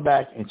in going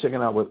back and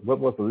checking out what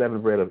was the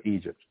leavened bread of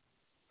Egypt,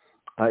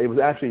 it was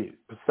actually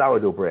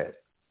sourdough bread.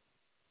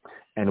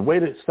 And the way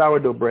that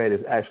sourdough bread is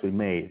actually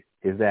made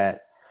is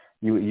that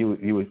you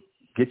would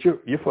get your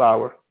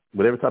flour,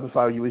 whatever type of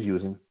flour you was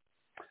using,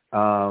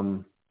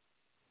 and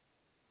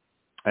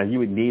you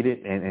would knead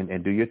it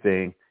and do your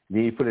thing.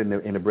 Then you put it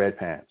in the bread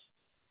pans,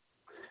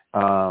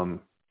 and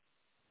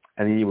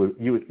then you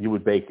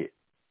would bake it.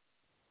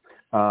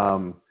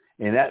 And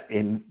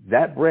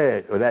that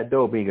bread or that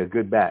dough being a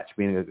good batch,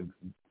 being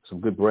some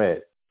good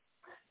bread,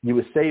 you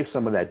would save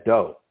some of that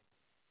dough.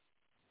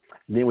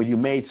 Then when you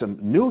made some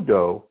new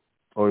dough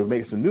or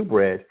make some new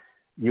bread,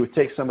 you would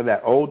take some of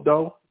that old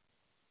dough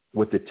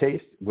with the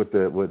taste, with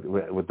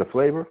the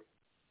flavor,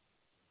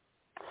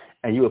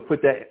 and you would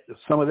put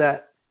some of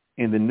that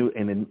in the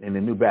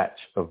new batch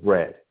of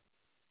bread,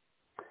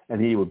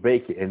 and then you would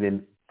bake it, and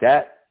then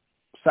that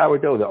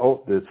sourdough,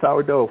 the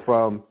sourdough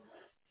from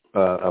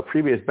a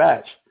previous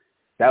batch,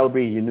 that would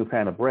be your new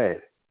pan of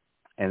bread,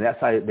 and that's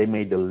how they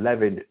made the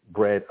leavened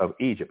bread of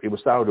Egypt. It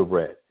was sourdough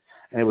bread,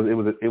 and it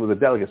was a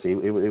delicacy.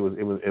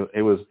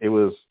 It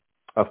was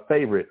a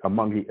favorite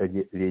among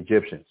the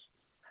Egyptians,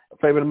 a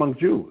favorite among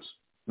Jews,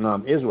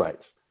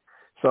 Israelites.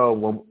 So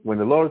when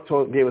the Lord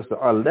gave us the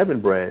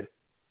unleavened bread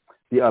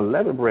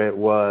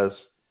was,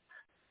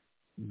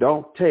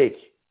 don't take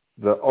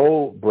the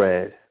old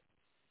bread,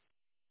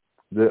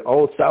 the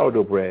old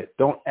sourdough bread,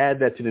 don't add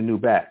that to the new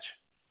batch.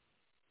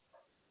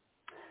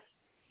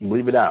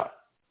 Leave it out.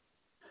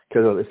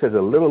 Because it says a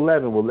little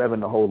leaven will leaven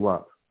the whole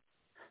lump.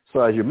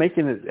 So as you're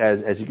making it,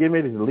 as you get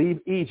ready to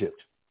leave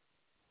Egypt,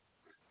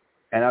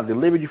 and I've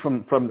delivered you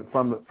from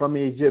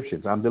the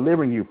Egyptians, I'm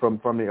delivering you from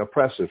the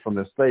oppressors, from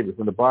the slavery,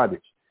 from the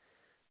bondage.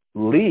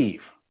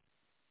 Leave.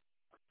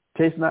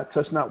 Taste not,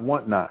 touch not,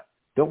 want not.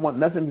 Don't want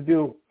nothing to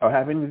do or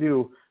have anything to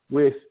do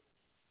with.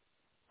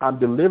 I'm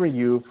delivering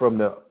you from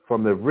the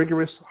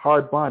rigorous,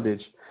 hard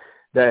bondage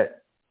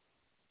that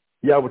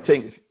y'all were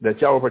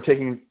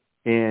partaking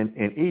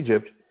in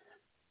Egypt,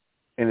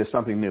 and it's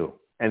something new.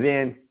 And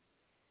then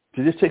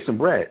to just take some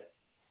bread,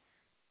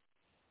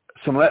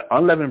 some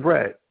unleavened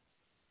bread.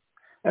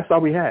 That's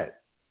all we had.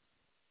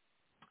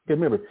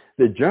 Remember,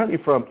 the journey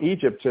from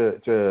Egypt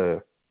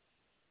to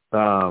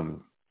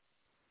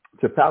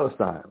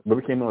Palestine, what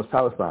became known as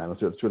Palestine,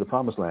 to the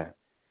Promised Land,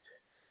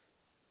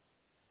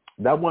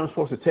 that wasn't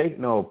supposed to take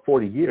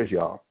 40 years,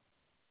 y'all.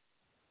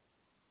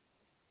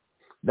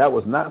 That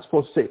was not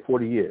supposed to take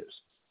 40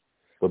 years.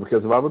 But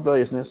because of our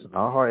rebelliousness,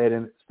 our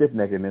hard-headed,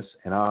 stiff-neckedness,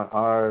 and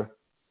our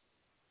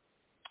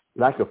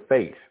lack of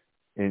faith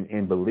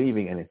in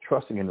believing and in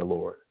trusting in the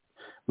Lord,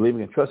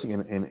 believing and trusting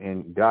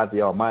in God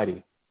the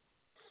Almighty,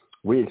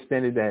 we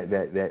extended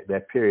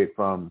that period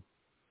from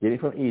getting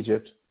from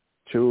Egypt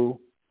to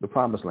the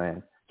Promised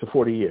Land to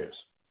 40 years.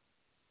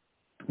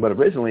 But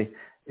originally,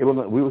 we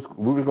were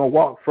going to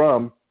walk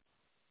from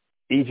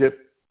Egypt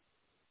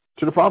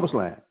to the Promised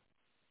Land.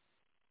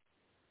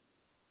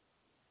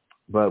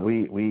 But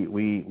we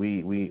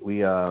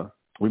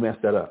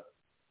messed that up.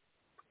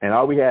 And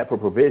all we had for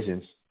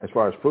provisions as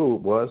far as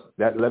food was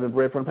that leavened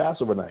bread from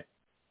Passover night.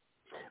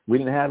 We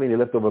didn't have any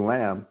leftover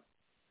lamb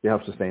to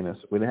help sustain us.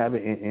 We didn't have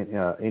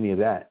any of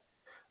that.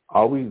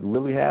 All we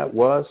literally had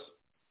was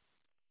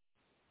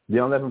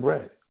the unleavened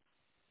bread.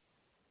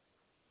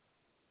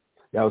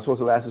 That was supposed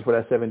to last us for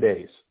that 7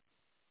 days.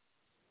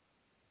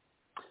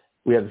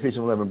 We had the Feast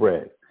of Unleavened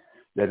Bread,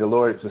 that the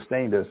Lord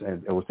sustained us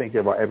and was taking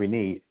care of our every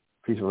need.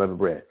 Feast of Unleavened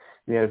Bread.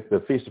 We had the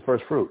Feast of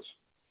First Fruits,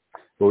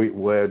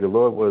 where the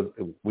Lord was.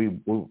 We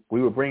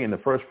were bringing the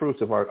first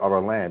fruits of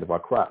our land, of our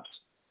crops,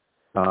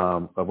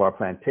 of our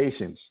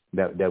plantations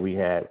that we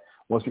had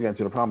once we got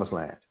into the Promised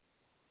Land,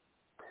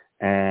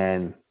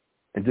 and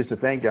just to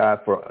thank God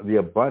for the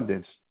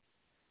abundance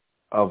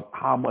of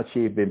how much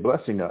He had been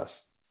blessing us,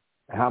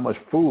 and how much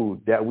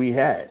food that we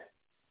had.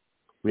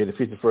 We had the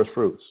Feast of First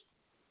Fruits.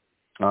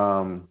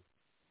 Then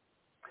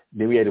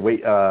we had to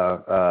wait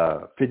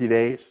 50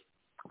 days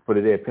for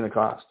the day of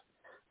Pentecost,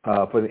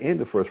 for the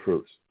end of first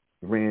fruits,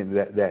 bringing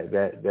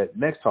that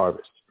next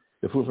harvest,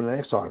 the food from the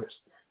next harvest.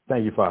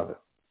 Thank you, Father.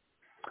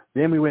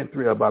 Then we went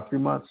through about 3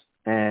 months,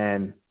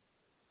 and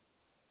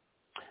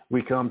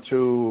we come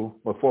to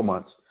 4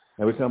 months,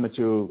 and we come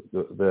into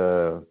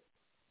the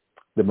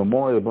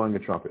memorial of blowing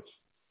of trumpets.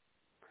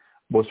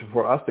 But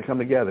for us to come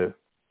together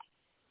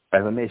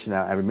as a nation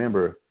now, I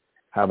remember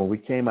how when we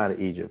came out of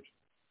Egypt,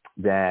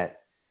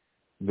 that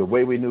the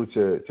way we knew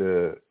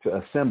to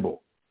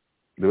assemble,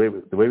 the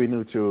way we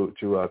knew to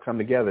come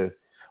together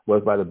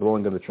was by the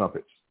blowing of the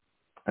trumpets.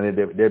 And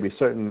there'd be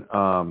certain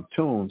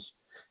tunes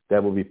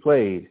that will be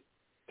played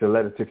to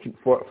let it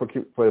for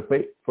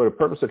the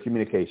purpose of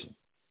communication,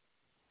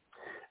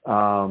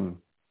 of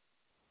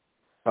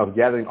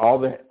gathering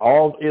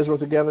all Israel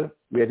together.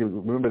 We had to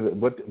remember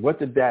what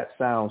did that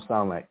sound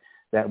like?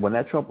 That when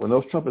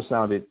those trumpets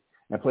sounded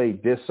and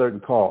played this certain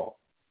call,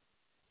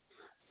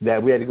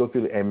 that we had to go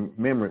through and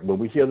remember when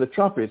we hear the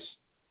trumpets,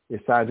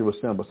 it's time to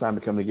assemble, it's time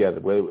to come together.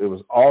 Whether it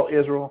was all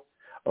Israel,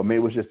 or maybe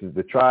it was just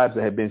the tribes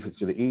that had been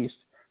to the east,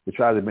 the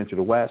tribes that had been to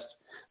the west,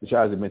 the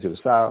tribes that have been to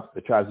the south,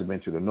 the tribes that have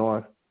been to the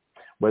north,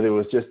 whether it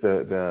was just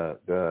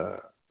the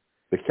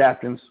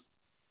captains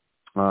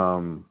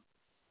over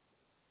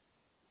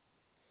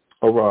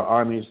our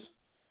armies,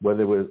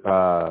 whether it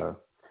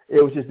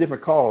was just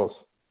different calls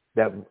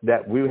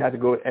that we would have to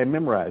go and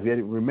memorize. We had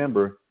to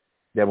remember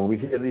that when we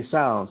hear these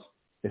sounds,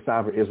 it's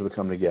time for Israel to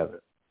come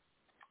together.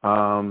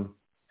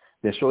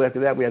 Then shortly after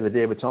that, we had the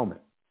Day of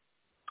Atonement,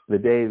 the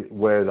day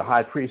where the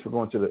high priests were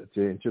going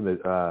into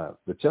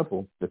the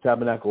temple, the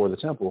tabernacle or the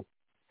temple,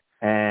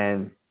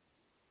 and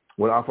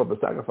would offer up a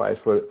sacrifice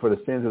for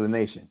the sins of the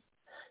nation,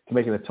 to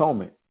make an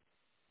atonement,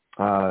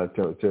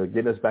 to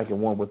get us back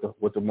in one with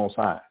the Most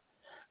High,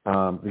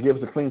 to give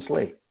us a clean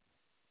slate.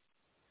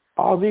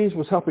 All these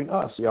was helping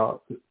us,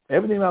 y'all.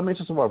 Everything I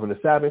mentioned so far, from the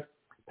Sabbath,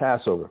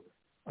 Passover,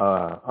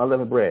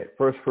 unleavened bread,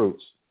 first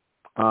fruits,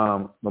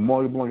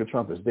 memorial blowing of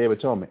trumpets, Day of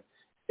Atonement.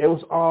 It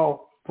was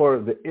all for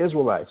the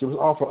Israelites. It was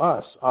all for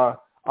us,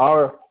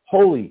 our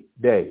holy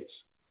days,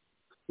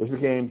 which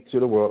became to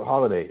the world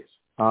holidays.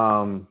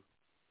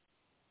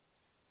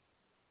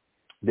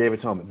 Day of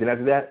Atonement. Then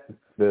after that,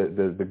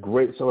 the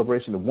great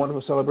celebration, the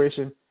wonderful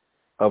celebration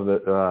of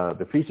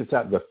the Feast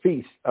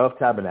of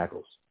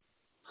Tabernacles.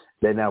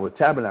 That now with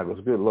Tabernacles,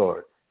 good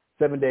Lord,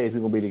 7 days we're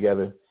going to be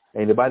together.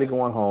 Ain't nobody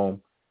going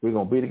home. We're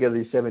going to be together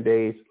these 7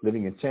 days,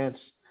 living in tents,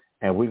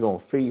 and we're going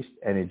to feast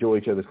and enjoy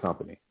each other's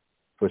company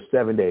for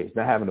 7 days.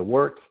 Not having to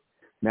work,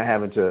 not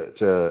having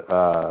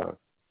to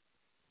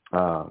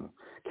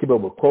keep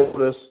up with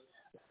quotas,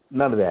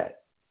 none of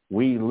that.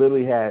 We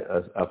literally had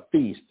a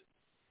feast,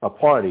 a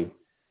party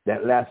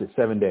that lasted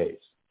 7 days.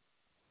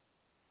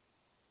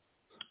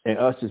 And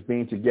us just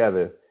being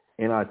together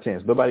in our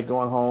tents. Nobody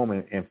going home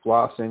and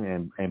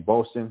flossing and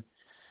boasting.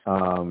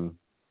 No,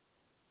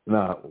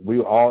 we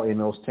were all in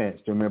those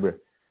tents to remember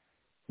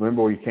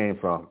where you came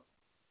from.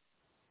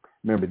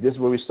 Remember, this is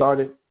where we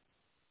started,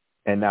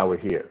 and now we're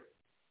here.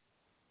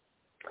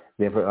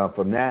 Then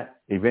from that,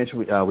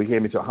 eventually we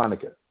came into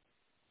Hanukkah,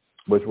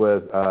 which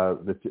was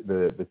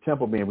the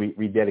temple being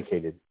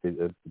rededicated,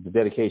 the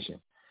dedication.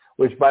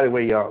 Which, by the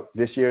way, y'all,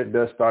 this year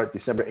does start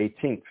December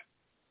 18th.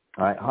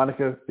 All right,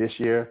 Hanukkah this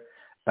year,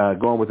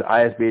 going with the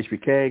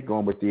ISBHPK,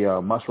 going with the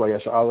Masra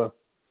Yasha'Allah.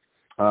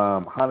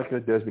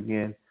 Hanukkah does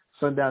begin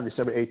sundown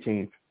December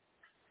 18th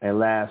and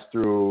lasts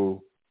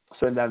through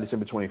sundown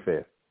December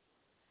 25th.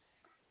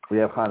 We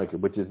have Hanukkah,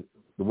 which is,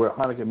 the word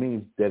Hanukkah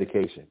means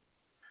dedication.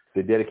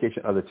 The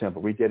dedication of the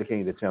temple,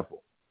 rededicating the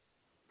temple.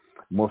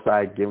 Most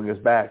High giving us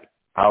back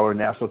our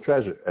national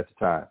treasure at the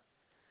time,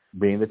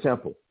 being the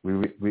temple.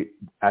 We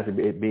after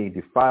it being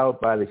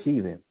defiled by the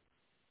heathen,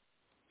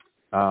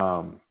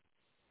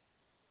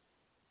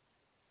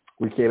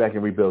 we came back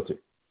and rebuilt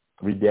it,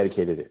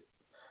 rededicated it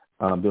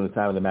during the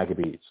time of the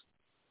Maccabees.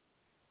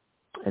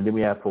 And then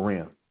we have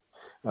Purim,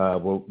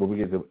 where we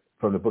get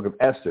from the book of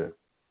Esther,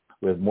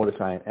 with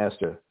Mordecai and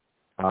Esther,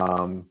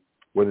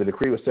 where the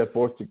decree was set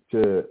forth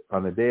to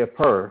on the day of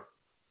Pur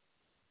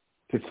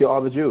to kill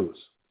all the Jews,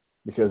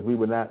 because we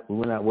would not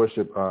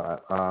worship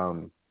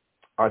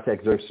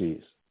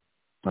Artaxerxes,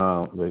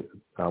 one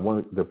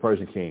of the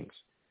Persian kings,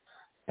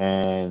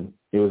 and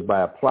it was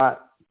by a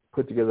plot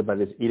put together by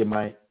this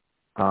Edomite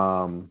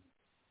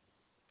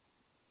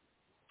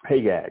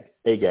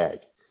Agag,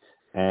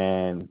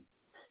 and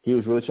he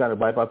was really trying to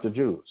wipe out the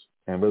Jews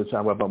and really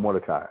trying to wipe out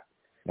Mordecai.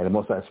 And the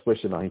Most High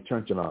switched it on. He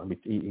turned it on.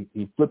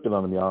 He flipped it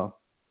on them, y'all.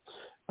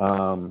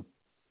 And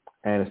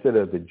instead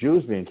of the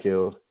Jews being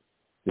killed,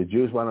 the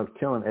Jews wound up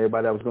killing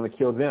everybody that was going to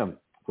kill them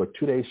for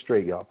 2 days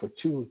straight, y'all. For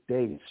 2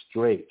 days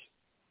straight.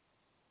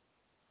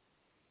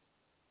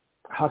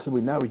 How can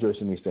we not rejoice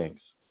in these things?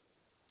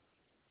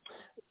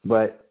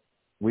 But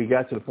we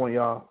got to the point,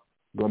 y'all,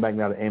 going back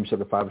now to Amos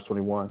chapter 5, verse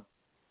 21.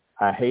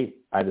 I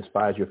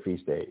despise your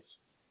feast days,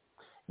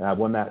 and I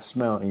will not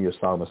smell in your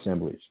solemn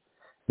assemblies.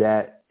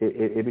 That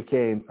it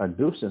became a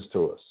nuisance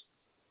to us.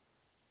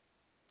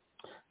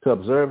 To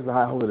observe the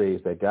high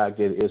holidays that God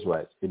gave the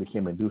Israelites, it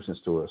became a nuisance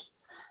to us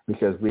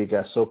because we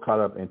got so caught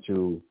up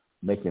into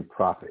making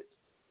profit.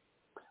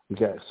 We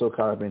got so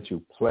caught up into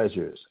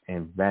pleasures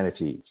and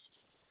vanities.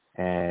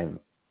 And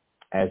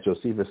as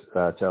Josephus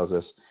tells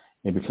us,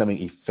 in becoming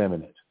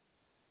effeminate,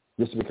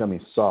 just becoming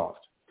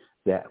soft,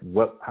 that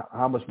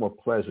how much more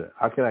pleasure,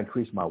 how can I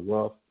increase my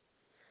wealth,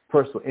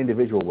 personal,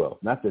 individual wealth,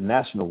 not the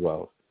national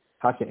wealth.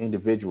 How can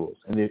individuals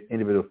and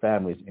individual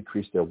families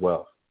increase their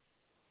wealth?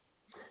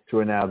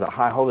 So now the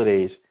high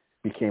holidays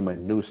became a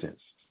nuisance.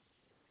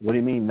 What do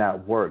you mean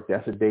not work?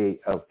 That's a day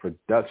of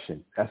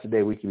production. That's a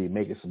day we can be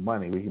making some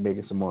money. We can be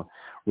making some more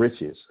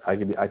riches. I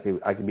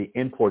can be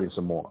importing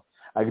some more.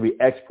 I can be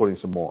exporting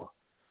some more.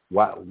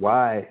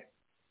 Why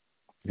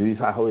do these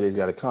high holidays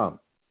got to come?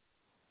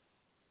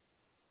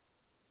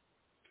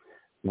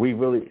 We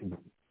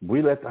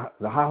let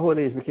the high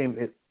holidays became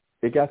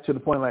it got to the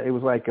point like it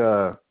was like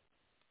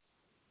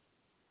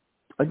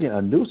again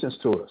a nuisance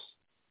to us.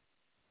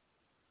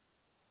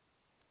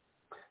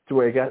 To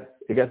where it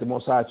got the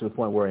Most High to the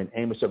point where in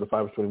Amos chapter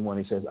 5 verse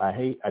 21 he says,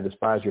 I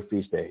despise your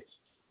feast days,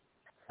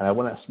 and I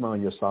will not smell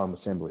in your solemn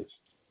assemblies.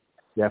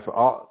 Yeah,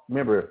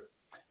 remember,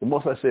 the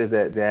Most High says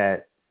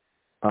that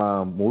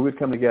when we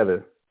come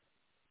together,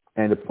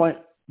 and the point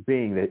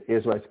being that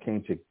Israelites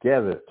came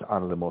together to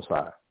honor the Most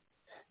High,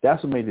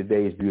 that's what made the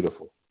days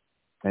beautiful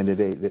and the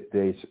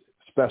days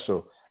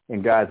special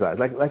in God's eyes,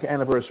 like an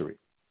anniversary.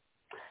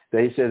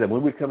 That He said that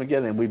when we come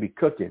together and we be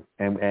cooking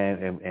and I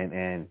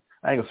ain't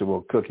gonna say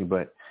we're cooking,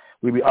 but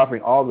we be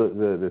offering all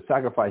the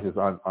sacrifices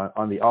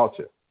on the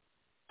altar,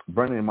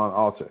 burning them on the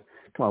altar.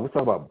 Come on, we're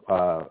talking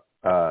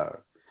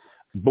about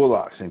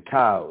bullocks and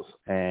cows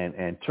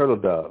and turtle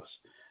doves.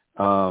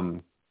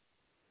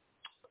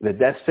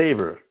 That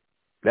savor,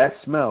 that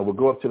smell will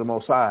go up to the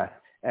Most High,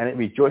 and it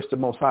rejoiced the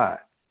Most High.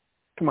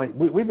 Come on,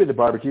 we've been to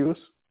barbecues.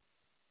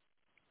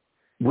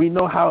 We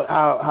know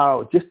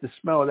how just the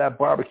smell of that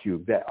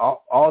barbecue, that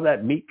all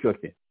that meat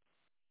cooking,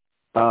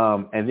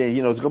 and then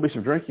there's gonna be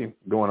some drinking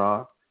going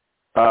on.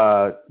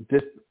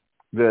 Just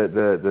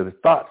the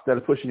thoughts that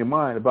are pushing your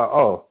mind about,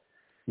 oh,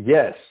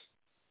 yes,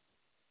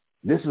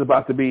 this is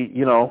about to be,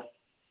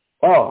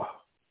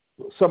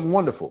 something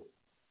wonderful.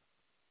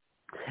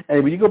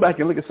 And when you go back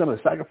and look at some of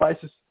the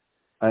sacrifices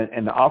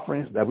and the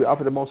offerings that we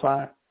offer the Most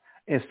High,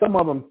 and some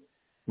of them,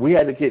 we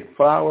had to get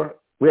flour,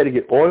 we had to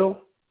get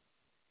oil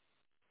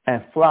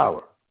and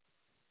flour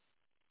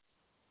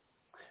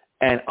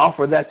and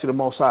offer that to the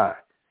Most High.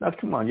 Now,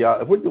 come on, y'all.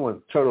 If we're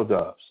doing turtle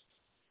doves,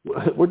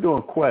 we're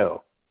doing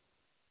quail,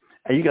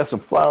 and you got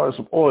some flour and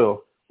some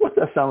oil, what's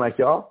that sound like,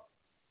 y'all?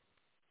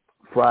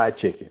 Fried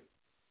chicken.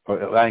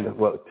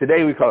 Well,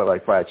 today we call it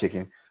like fried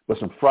chicken, but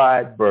some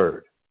fried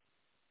bird.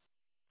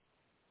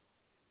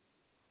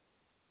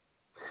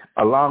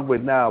 Along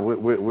with now,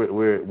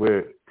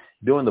 we're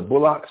doing the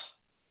bullocks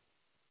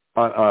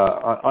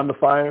on the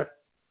fire.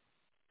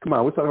 Come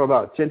on, we're talking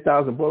about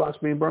 10,000 bullocks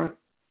being burnt,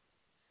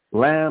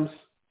 lambs,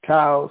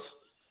 cows,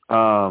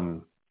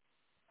 turtle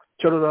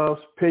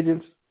doves,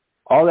 pigeons,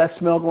 all that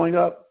smell going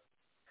up,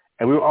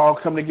 and we were all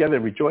coming together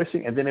and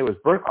rejoicing. And then there was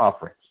burnt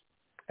offerings,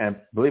 and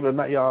believe it or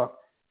not, y'all,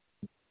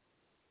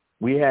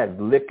 we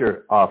had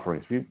liquor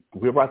offerings.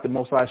 We brought the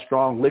Most High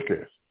strong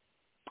liquor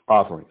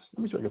offerings.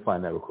 Let me see if I can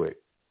find that real quick.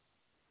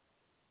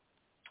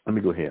 Let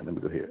me go here.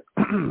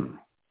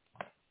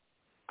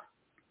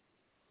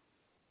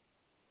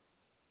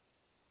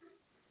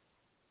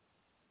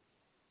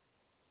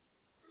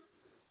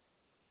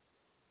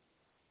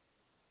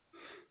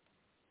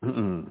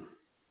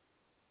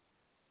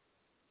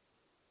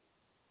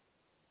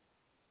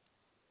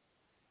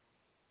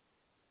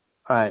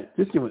 All right,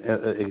 just give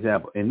an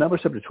example. In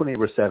Numbers chapter 28,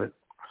 verse 7,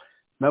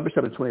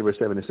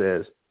 it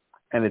says,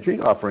 and the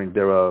drink offering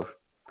thereof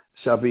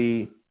shall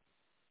be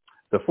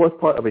the fourth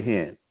part of a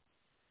hin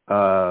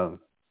for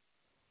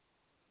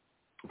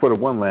the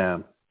one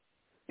lamb.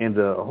 In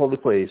the holy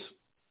place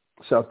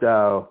shalt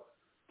thou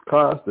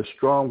cause the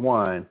strong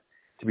wine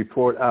to be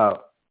poured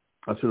out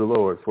unto the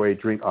Lord for a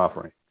drink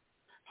offering.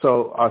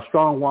 So our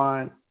strong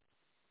wine,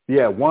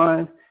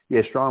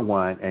 strong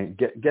wine. And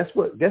guess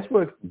what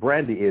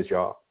brandy is,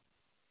 y'all?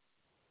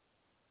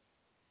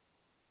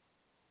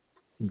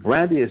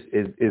 Brandy is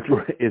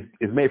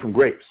made from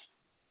grapes.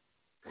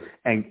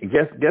 And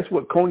guess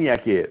what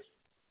cognac is?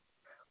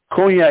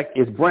 Cognac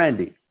is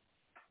brandy.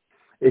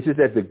 It's just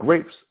that the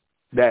grapes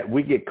that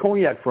we get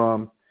cognac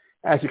from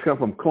actually come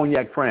from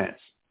Cognac, France.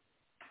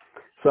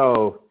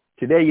 So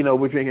today,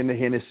 we're drinking the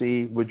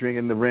Hennessy, we're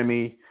drinking the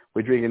Remy,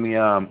 we're drinking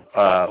the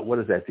what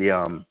is that?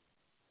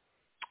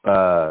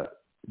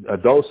 The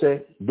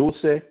Dulce.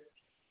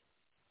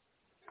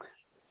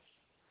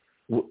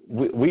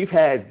 We've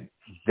had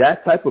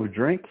that type of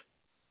drink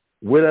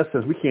with us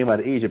since we came out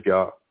of Egypt,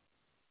 y'all.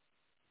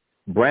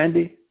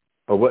 Brandy,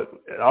 or what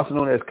also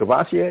known as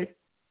Cavassier,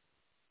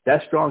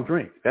 that's strong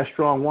drink. That's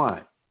strong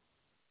wine.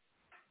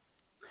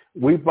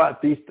 We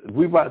brought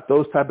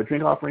those type of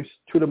drink offerings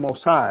to the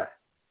Most High.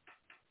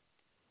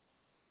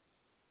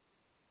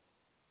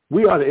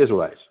 We are the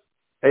Israelites.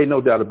 Ain't no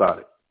doubt about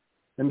it.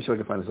 Let me see if I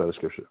can find this other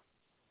scripture.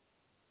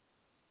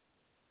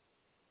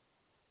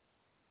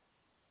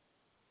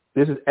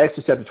 This is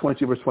Exodus chapter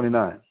 22, verse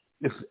 29.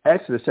 This is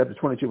Exodus chapter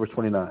 22, verse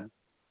 29.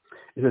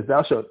 It says,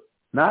 thou shalt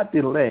not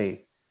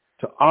delay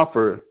to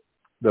offer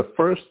the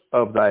first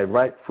of thy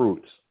ripe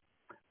fruits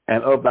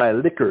and of thy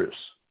liquors.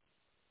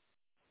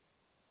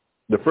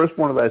 The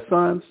firstborn of thy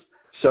sons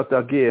shalt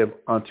thou give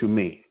unto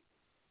me.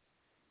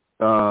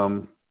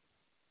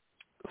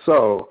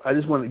 So I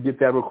just want to get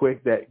that real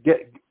quick.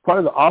 Part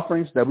of the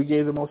offerings that we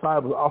gave the Most High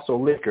was also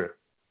liquor.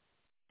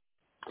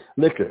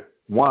 Liquor,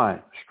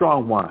 wine,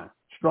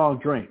 strong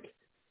drink.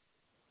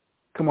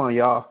 Come on,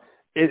 y'all.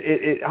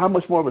 How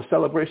much more of a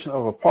celebration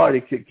of a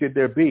party could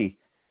there be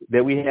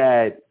that we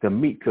had the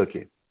meat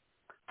cooking,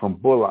 from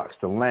bullocks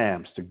to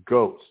lambs to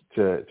goats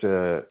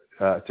to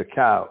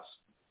cows.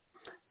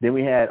 Then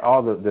we had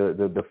all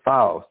the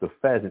fowls, the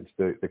pheasants,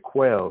 the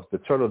quails, the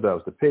turtle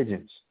doves, the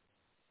pigeons.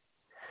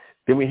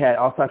 Then we had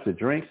all types of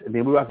drinks, and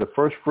then we got the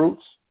first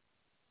fruits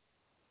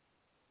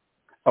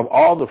of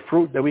all the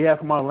fruit that we have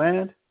from our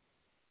land.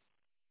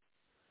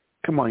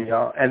 Come on,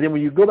 y'all. And then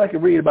when you go back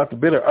and read about the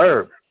bitter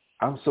herb,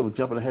 I'm so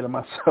jumping ahead of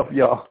myself,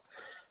 y'all.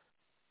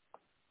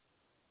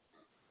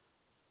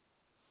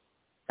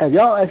 Have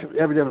y'all actually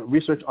ever done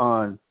research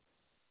on,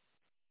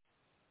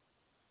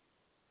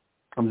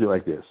 I'm going to do it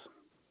like this,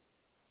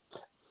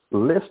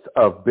 list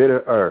of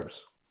bitter herbs?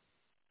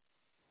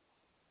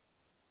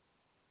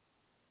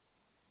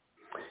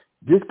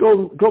 Just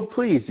go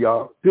please,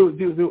 y'all.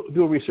 Do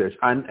a research.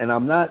 And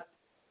I'm not,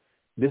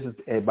 this is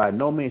by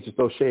no means to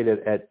throw shade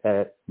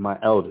at my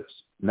elders,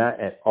 not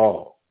at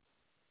all.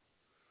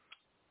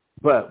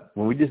 But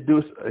when we just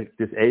do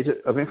this age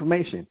of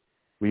information,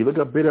 when you look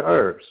up bitter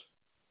herbs,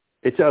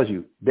 it tells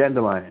you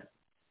dandelion,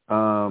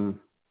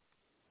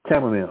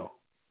 chamomile,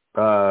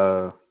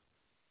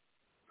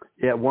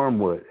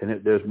 wormwood,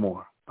 and there's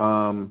more.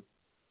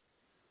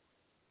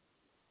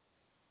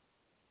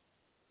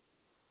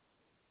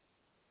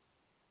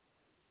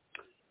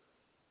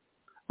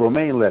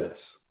 Romaine lettuce,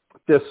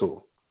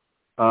 thistle,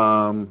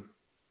 was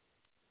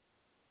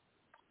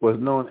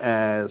known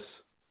as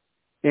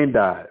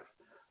endive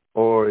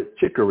or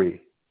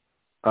chicory.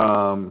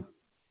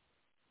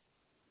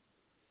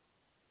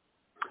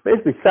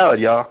 Basically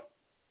salad, y'all.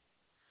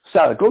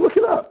 Salad. Go look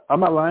it up. I'm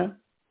not lying.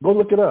 Go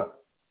look it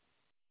up.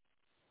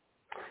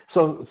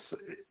 So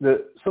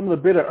some of the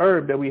bitter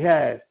herb that we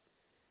had,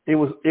 it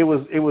was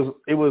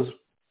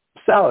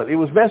salad. It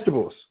was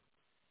vegetables.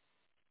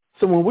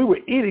 So when we were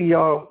eating,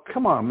 y'all,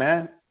 come on,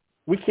 man.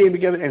 We came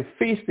together and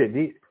feasted.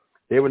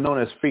 They were known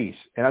as feasts.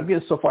 And I'm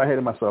getting so far ahead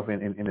of myself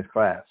in this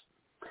class.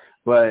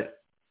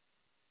 But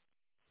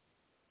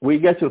we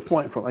get to the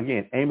point from,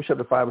 again, Amos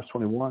chapter 5, verse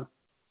 21,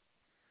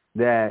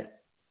 that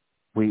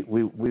we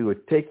were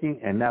taking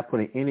and not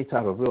putting any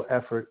type of real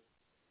effort,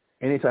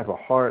 any type of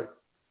heart.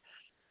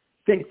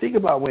 Think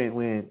about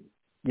when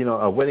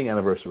a wedding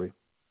anniversary,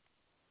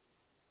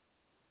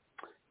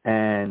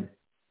 and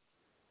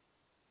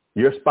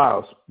your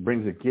spouse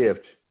brings a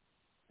gift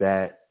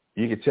that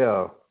you could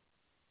tell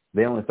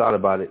they only thought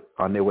about it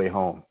on their way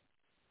home.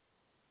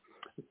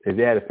 If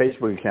they had a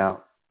Facebook account,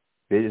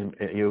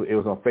 it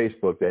was on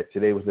Facebook that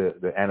today was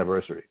the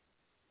anniversary.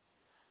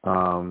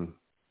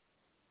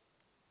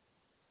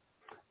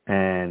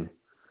 And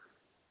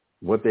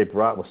what they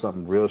brought was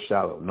something real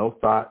shallow. No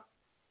thought.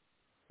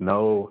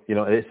 No,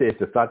 they say it's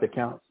the thought that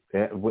counts.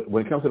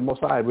 When it comes to the Most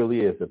High, it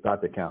really is the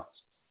thought that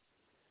counts.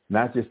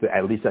 Not just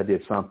at least I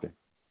did something,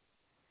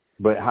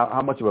 but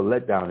how much of a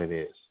letdown it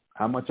is.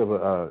 How much of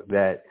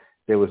that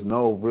there was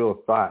no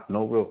real thought,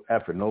 no real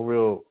effort, no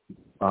real.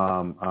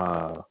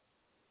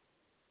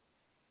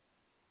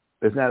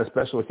 It's not a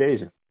special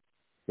occasion.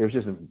 It was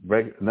just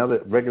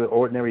another regular,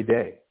 ordinary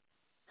day.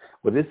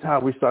 But this is how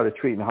we started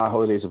treating the high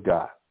holidays of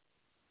God.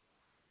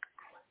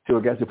 Till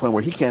it got to the point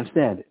where he can't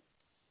stand it.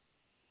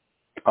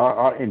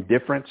 Our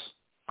indifference,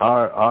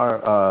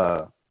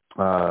 our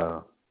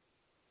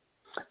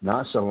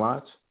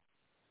nonchalant,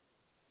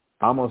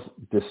 almost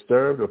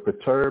disturbed or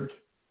perturbed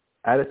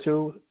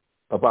attitude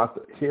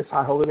about his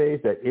high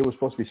holidays, that it was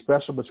supposed to be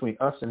special between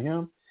us and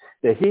him,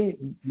 that he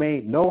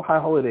made no high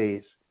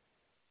holidays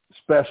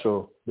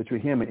special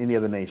between him and any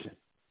other nation.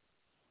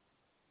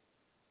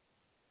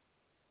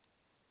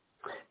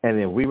 And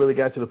then we really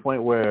got to the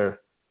point where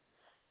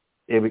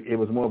it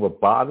was more of a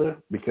bother,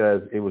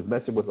 because it was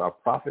messing with our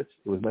profits,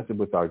 it was messing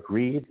with our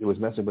greed, it was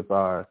messing with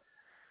our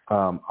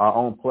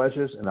own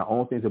pleasures and our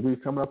own things that we were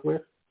coming up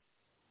with.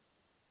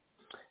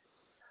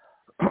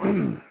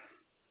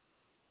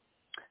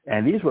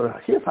 And these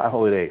were his high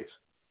holidays.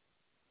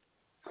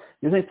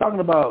 This ain't talking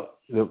about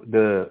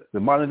the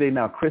modern day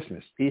now: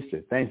 Christmas,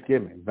 Easter,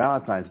 Thanksgiving,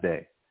 Valentine's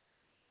Day,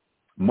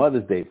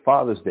 Mother's Day,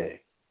 Father's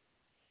Day,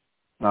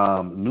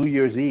 New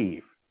Year's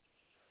Eve,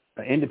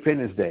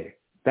 Independence Day,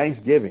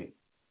 Thanksgiving,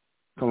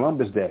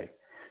 Columbus Day.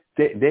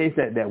 Days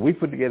that we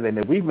put together and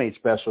that we've made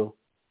special,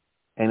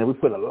 and that we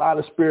put a lot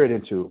of spirit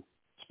into,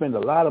 spend a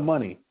lot of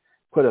money,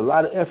 put a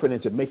lot of effort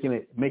into making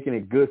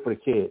it good for the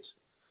kids,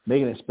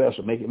 making it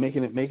special,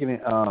 making it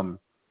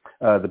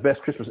the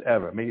best Christmas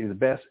ever, making it the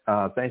best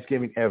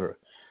Thanksgiving ever,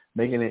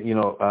 making it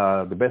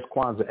the best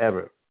Kwanzaa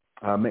ever.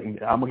 I'm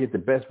gonna get the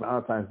best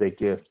Valentine's Day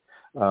gift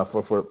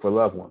for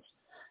loved ones.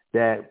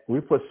 That we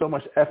put so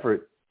much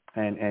effort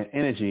and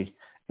energy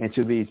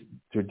into these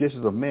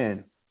traditions of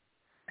men,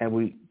 and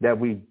we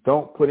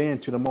don't put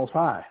into the Most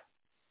High.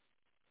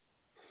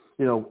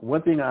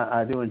 One thing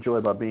I do enjoy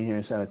about being here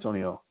in San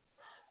Antonio,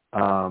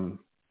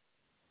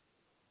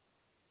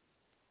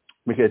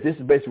 because this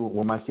is basically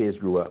where my kids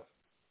grew up.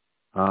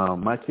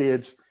 My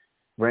kids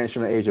range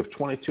from the age of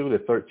 22 to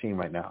 13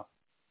 right now.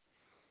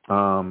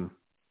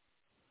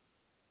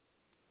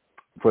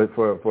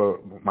 For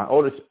my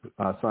oldest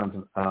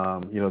sons,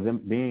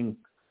 them being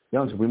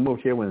young, we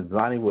moved here when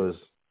Zonnie was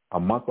a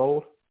month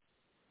old.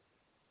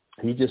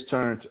 He just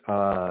turned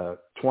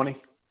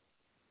 20.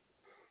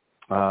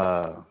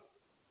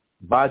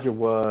 Baja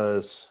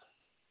was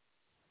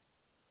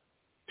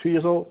 2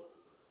 years old.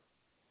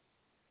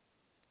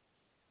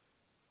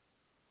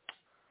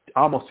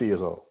 Almost 2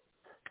 years old.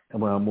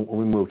 And when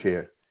we moved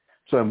here.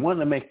 So I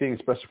wanted to make things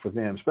special for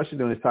them, especially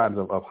during the times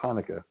of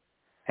Hanukkah,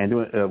 and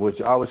doing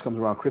which always comes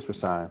around Christmas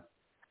time.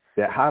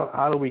 That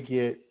how do we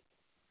get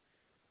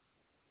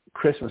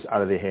Christmas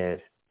out of their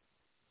head?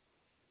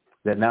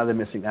 That now they're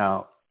missing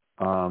out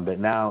that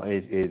now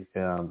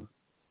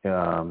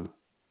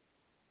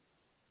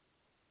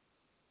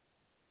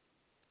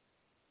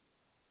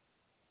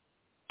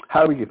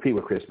how do we compete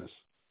with Christmas?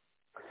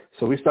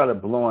 So we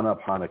started blowing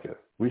up Hanukkah.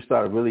 We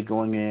started really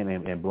going in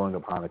and blowing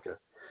up Hanukkah,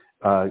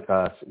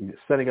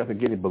 setting up and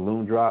getting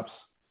balloon drops,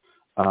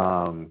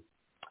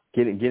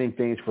 getting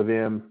things for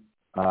them.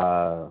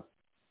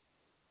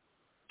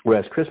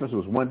 Whereas Christmas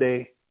was one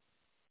day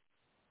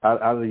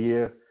out of the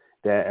year,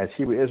 that as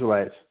Hebrew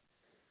Israelites,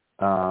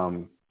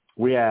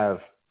 we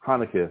have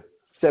Hanukkah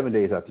 7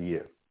 days out the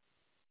year.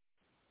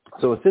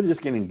 So instead of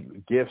just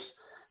getting gifts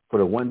for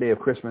the one day of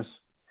Christmas,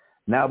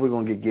 now we're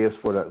going to get gifts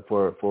for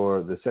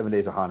the 7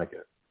 days of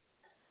Hanukkah.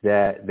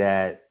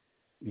 That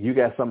you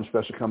got something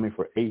special coming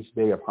for each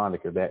day of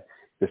Hanukkah. That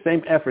the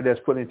same effort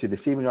that's put into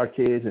deceiving our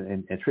kids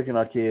and tricking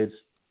our kids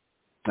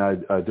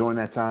during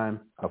that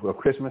time of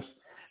Christmas,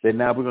 that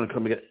now we're going to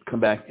come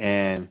back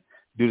and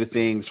do the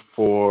things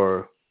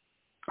for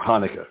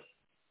Hanukkah.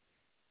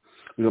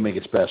 We're gonna make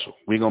it special.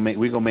 We're gonna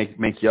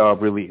make y'all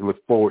really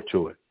look forward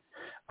to it.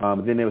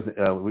 Then there was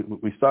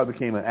we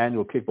became an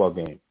annual kickball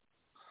game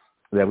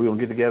that we were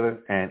gonna get together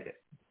and it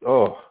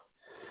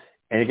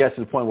got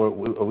to the point where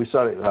we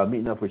started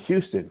meeting up with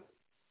Houston,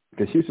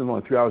 because Houston's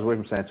only 3 hours away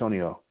from San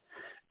Antonio,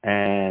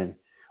 and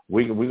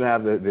we're gonna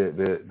have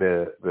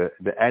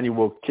the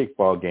annual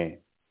kickball game,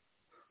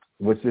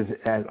 which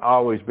has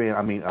always been,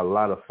 a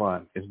lot of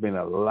fun. It's been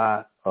a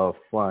lot of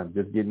fun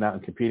just getting out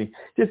and competing,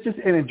 just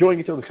and enjoying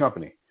each other's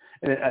company,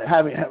 and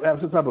having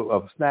some type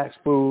of snacks,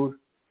 food,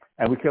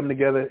 and we come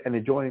together and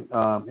enjoying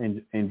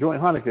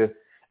Hanukkah,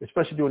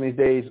 especially during these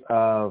days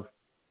of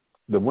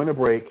the winter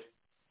break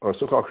or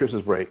so-called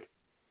Christmas break.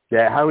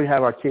 That how do we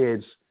have our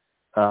kids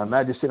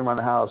not just sitting around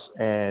the house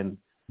and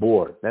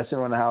bored, not sitting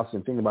around the house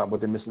and thinking about what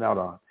they're missing out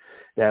on.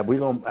 That we're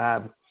gonna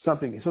have some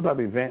type of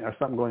event or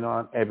something going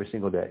on every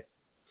single day.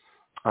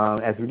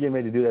 As we're getting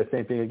ready to do that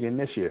same thing again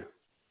this year.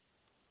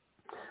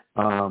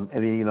 And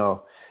then,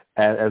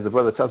 as the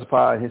brother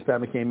Tasapah and his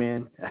family came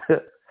in,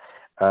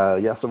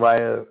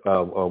 Yasariah,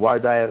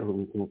 Wardaya,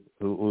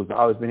 who's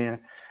always been here,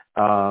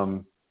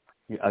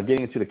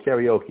 getting into the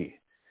karaoke,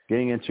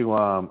 getting into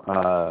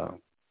a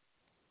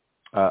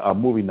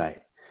movie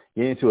night,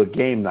 getting into a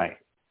game night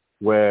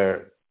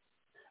where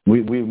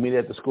we meet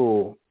at the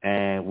school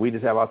and we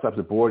just have all types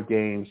of board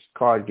games,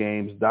 card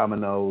games,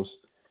 dominoes,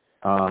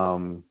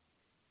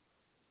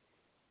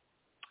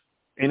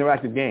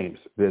 interactive games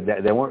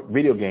that weren't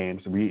video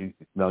games. You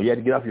had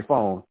to get off your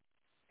phone,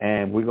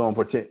 and we're going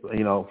to pretend,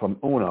 from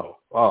Uno,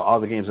 all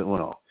the games in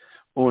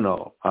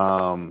Uno,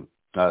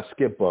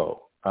 Skippo,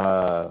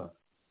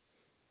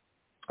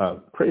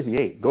 Crazy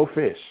 8, Go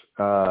Fish,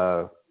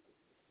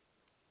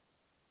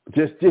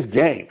 just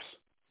games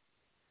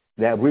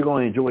that we're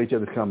going to enjoy each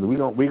other's company.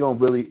 We're going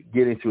to really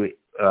get into it,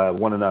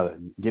 one another,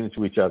 get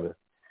into each other,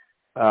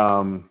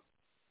 and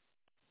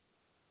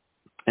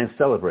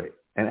celebrate,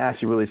 and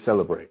actually really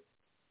celebrate.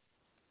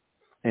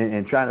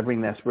 And trying to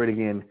bring that spirit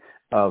again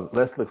of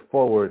let's look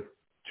forward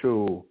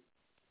to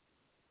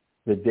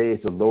the days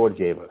the Lord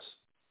gave us.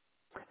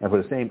 And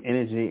for the same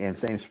energy and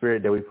same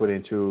spirit that we put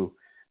into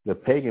the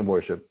pagan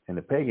worship and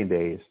the pagan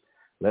days,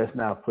 let's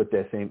now put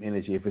that same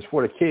energy. If it's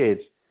for the kids,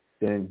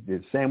 then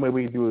the same way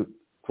we do it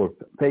for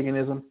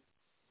paganism,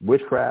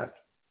 witchcraft,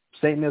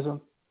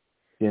 Satanism,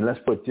 then let's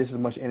put just as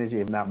much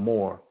energy, if not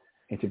more,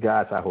 into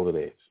God's high holy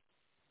days.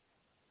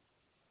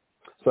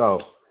 So,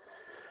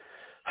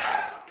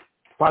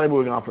 finally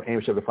moving on from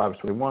Amos chapter 5 verse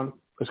 21,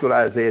 let's go to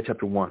Isaiah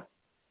chapter 1.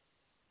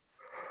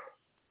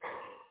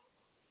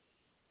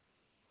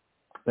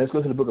 Let's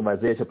go to the book of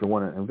Isaiah chapter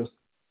 1, and we're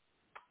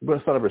going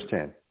to start at verse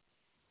 10.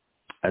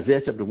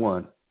 Isaiah chapter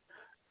 1,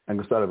 I'm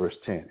going to start at verse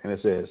 10, and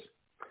it says,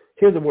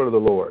 "Hear the word of the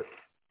Lord,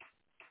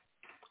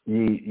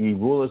 ye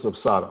rulers of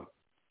Sodom."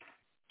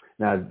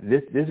 Now,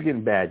 this is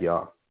getting bad,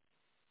 y'all.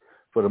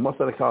 For the most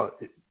part, I call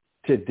it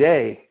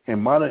today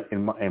in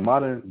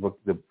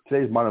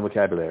today's modern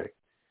vocabulary,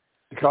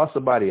 to call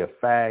somebody a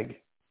fag,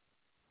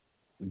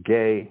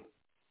 gay,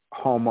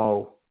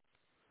 homo,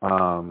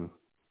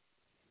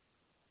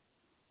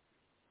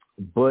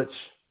 butch,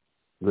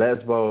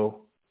 lesbo,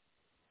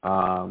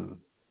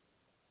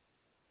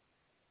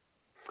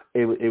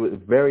 it was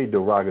very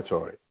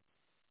derogatory.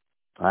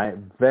 All right,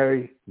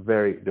 very,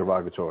 very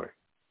derogatory.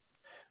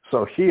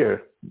 So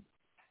here,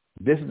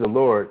 this is the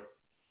Lord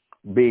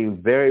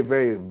being very,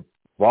 very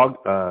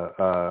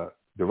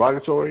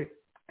derogatory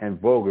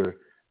and vulgar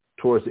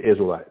towards the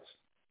Israelites.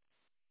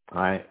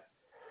 All right.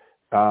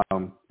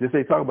 This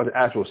they talk about the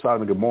actual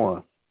Sodom and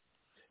Gomorrah.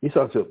 He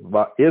talks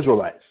about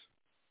Israelites,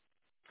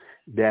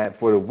 that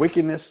for the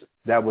wickedness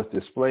that was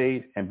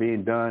displayed and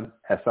being done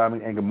at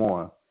Sodom and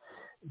Gomorrah,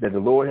 that the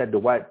Lord had to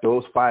wipe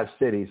those 5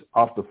 cities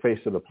off the face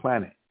of the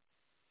planet.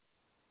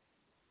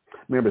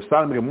 Remember,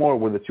 Sodom and Gomorrah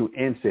were the 2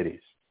 end cities,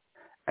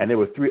 and there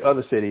were 3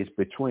 other cities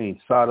between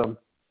Sodom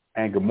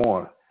and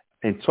Gomorrah.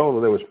 In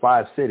total, there was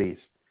 5 cities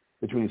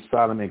between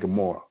Sodom and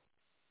Gomorrah.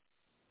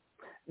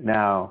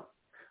 Now,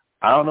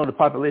 I don't know the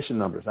population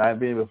numbers. I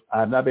have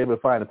not been able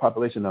to find the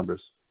population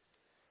numbers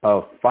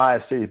of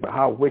 5 cities, but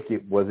how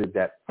wicked was it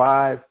that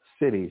 5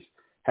 cities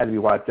had to be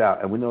wiped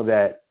out? And we know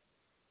that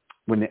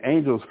when the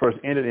angels first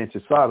entered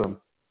into Sodom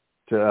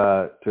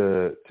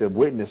to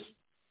witness,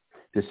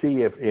 to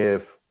see if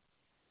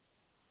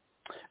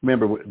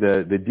remember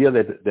the deal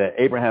that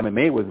Abraham had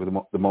made with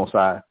the Most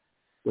High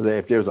was that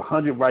if there was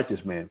 100 righteous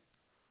men,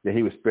 that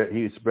he would spare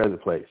the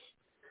place,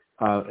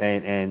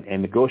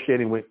 and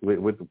negotiating with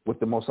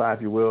the Most High,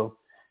 if you will,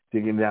 to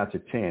get him down to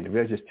 10. If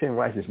there's just 10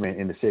 righteous men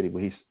in the city,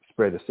 well, he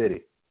spared the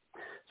city.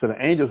 So the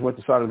angels went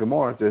to Sodom and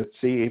Gomorrah to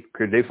see if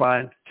could they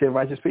find 10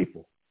 righteous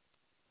people,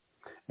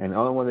 and the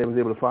only one they was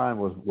able to find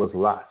was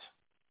Lot,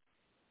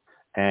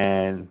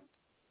 and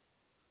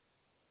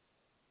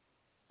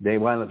they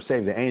wound up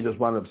saving. The angels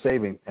wound up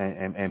saving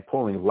and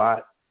pulling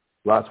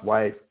Lot's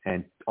wife,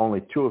 and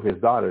only 2 of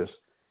his daughters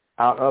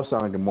out of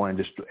Sodom and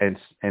Gomorrah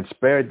and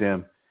spared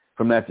them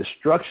from that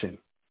destruction,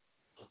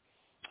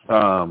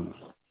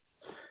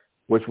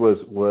 which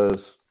was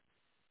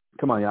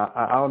come on, y'all.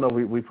 I don't know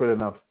if we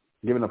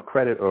give enough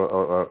credit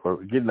or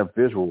get enough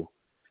visual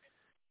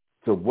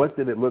to what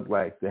did it look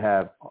like to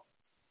have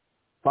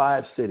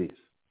 5 cities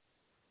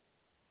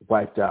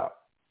wiped out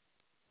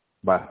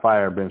by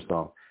fire and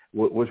brimstone,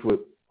 which would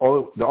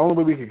the only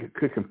way we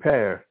could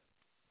compare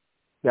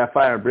that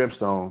fire and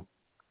brimstone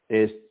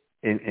is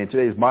in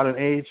today's modern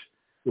age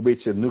would be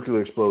to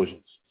nuclear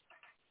explosions.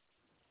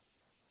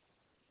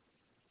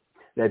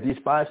 That these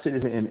 5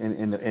 cities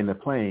in the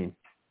plain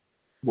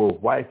were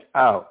wiped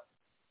out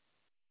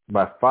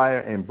by fire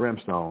and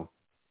brimstone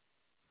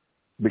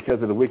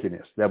because of the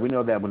wickedness. That we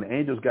know that when the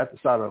angels got to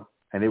Sodom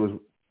and they was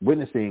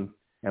witnessing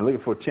and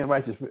looking for 10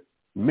 righteous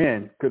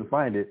men, couldn't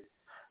find it,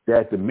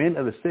 that the men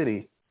of the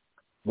city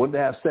wanted to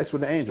have sex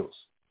with the angels.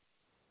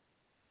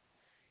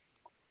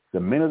 The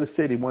men of the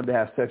city wanted to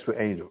have sex with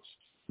angels,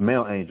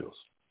 male angels.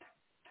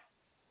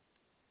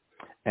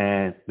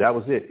 And that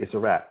was it. It's a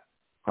wrap.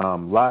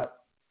 Lot,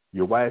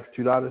 your wife,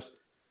 2 daughters,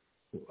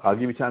 I'll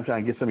give you time to try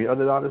and get some of your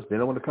other daughters. They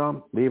don't want to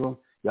come, leave them.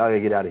 Y'all got to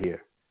get out of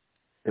here.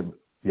 Y'all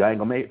ain't going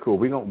to make it cool.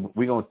 We're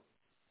going to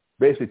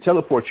basically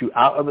teleport you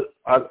out of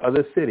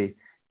the city.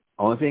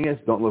 Only thing is,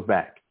 don't look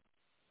back.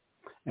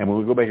 And when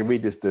we go back and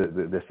read this,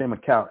 the same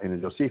account in the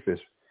Josephus,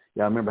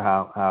 y'all remember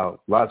how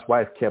Lot's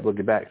wife kept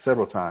looking back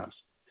several times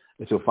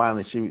until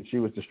finally she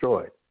was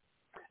destroyed.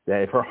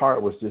 That if her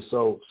heart was just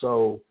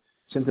so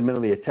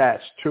sentimentally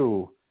attached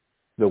to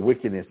the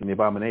wickedness and the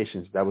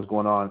abominations that was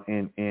going on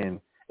in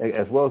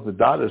as well as the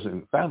daughters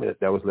and family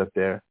that was left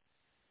there,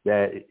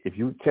 that if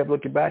you kept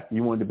looking back,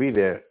 you wanted to be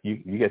there,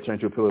 you get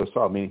turned into a pillar of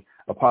salt, meaning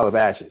a pile of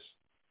ashes.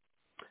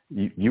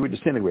 You were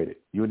disintegrated.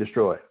 You were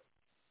destroyed.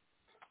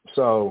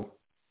 So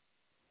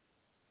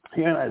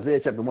here in Isaiah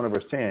chapter 1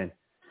 verse 10,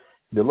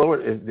 the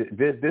Lord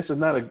this is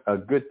not a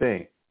good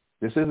thing.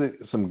 This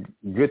isn't some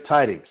good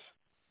tidings.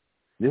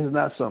 This is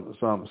not some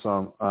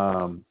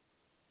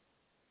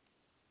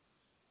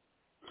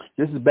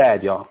this is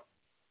bad, y'all.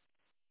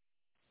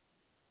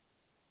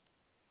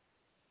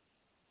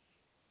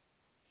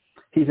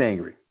 He's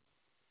angry.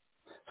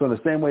 So in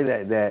the same way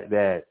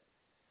that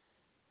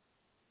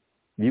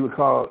you would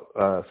call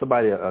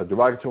somebody a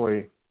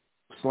derogatory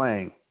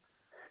slang,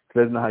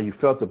 because doesn't know how you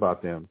felt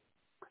about them,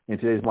 in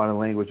today's modern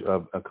language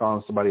of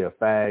calling somebody a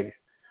fag,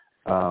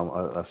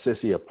 a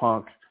sissy, a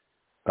punk,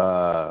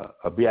 a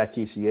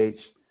bitch,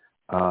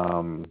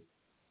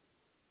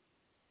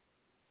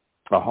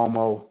 a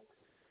homo,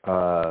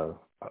 a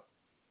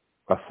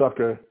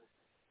sucker,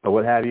 or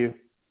what have you,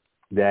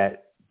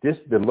 that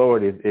the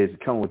Lord is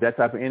coming with that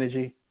type of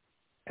energy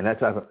and that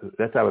type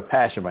of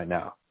passion right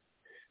now.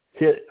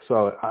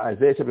 So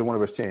Isaiah chapter 1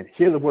 verse 10,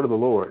 hear the word of the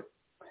Lord,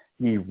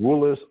 ye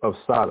rulers of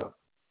Sodom.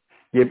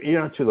 Give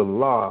ear unto the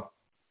law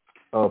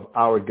of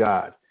our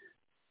God,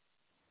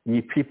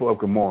 ye people of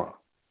Gomorrah.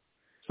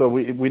 So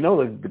we know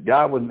that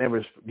God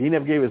he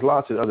never gave his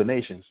law to the other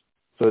nations.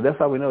 So that's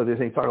how we know this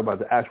ain't talking about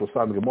the actual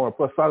Sodom and Gomorrah.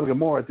 Plus Sodom and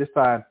Gomorrah at this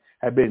time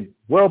had been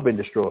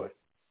destroyed.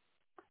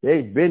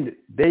 They've been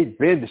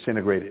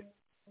disintegrated.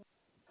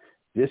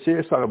 This here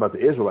is talking about the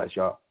Israelites,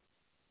 y'all.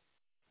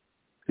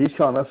 He's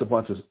calling us a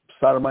bunch of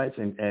Sodomites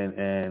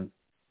and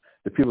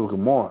the people of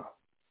Gomorrah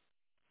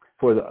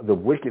for the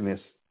wickedness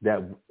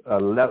that the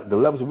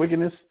levels of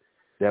wickedness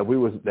that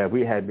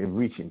we had been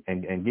reaching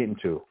and getting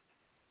to.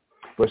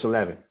 Verse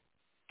 11.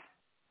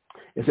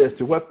 It says,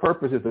 to what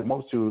purpose is the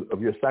multitude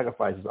of your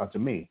sacrifices unto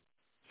me,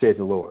 saith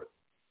the Lord?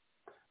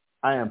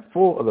 I am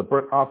full of the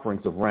burnt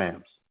offerings of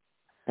rams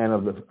and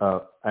of the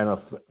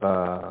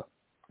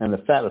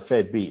fat of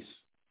fed beasts,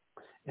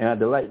 and I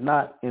delight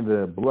not in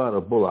the blood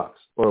of bullocks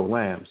or of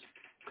lambs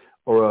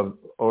or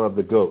of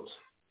the goats.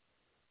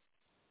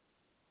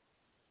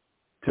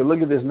 To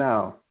look at this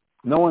now,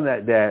 knowing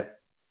that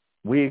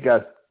we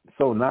got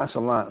so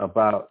nonchalant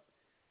about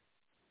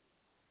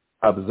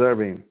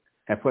observing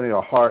and putting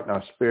our heart and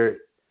our spirit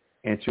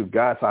into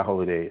God's high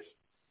holy days,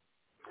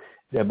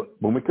 that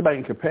when we come back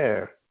and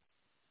compare,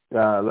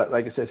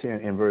 like it says here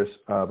in verse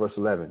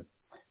 11,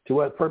 to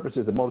what purpose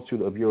is the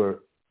multitude of your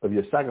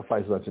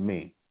sacrifices unto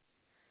me,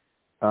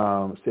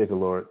 saith the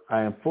Lord?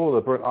 I am full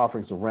of burnt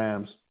offerings of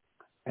rams,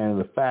 and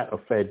the fat of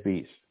fed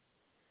beasts.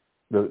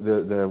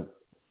 If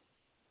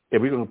we're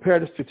going to compare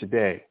this to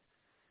today,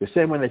 the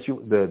same way that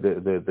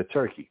the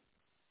turkey,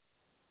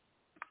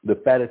 the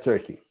fatted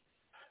turkey,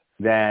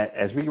 that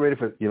as we get ready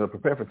for,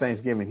 prepare for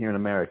Thanksgiving here in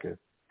America,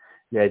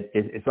 that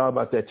it's all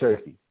about that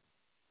turkey.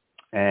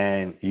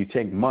 And you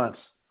take months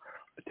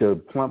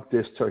to plump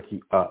this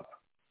turkey up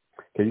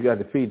because you got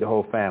to feed the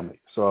whole family.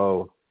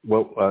 So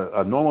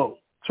a normal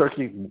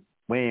turkey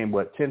weighing,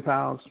 10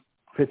 pounds,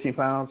 15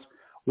 pounds,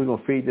 we're going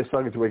to feed this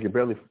sucker to where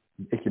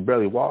it can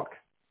barely walk.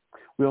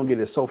 We're going to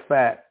get it so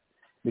fat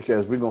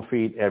because we're going to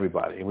feed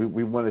everybody. And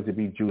we want it to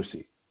be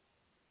juicy.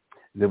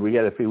 Then we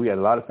got to feed. We got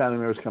a lot of family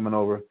members coming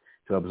over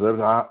to observe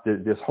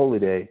this holy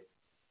day,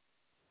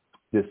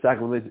 this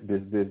sacrilege,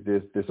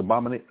 this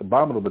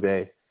abominable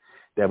day,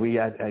 that we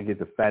got to get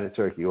the fatted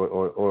turkey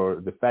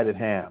or the fatted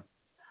ham,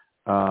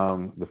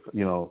 so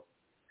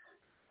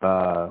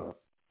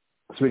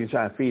we can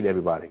try and feed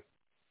everybody.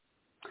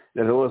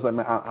 That it was like,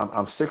 man,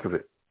 I'm sick of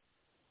it.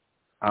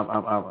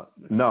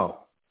 No.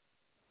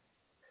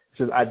 It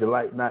says, I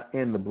delight not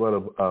in the blood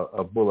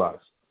of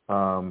bullocks,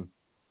 or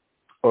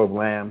of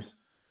lambs,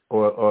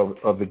 or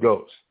of the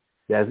goats.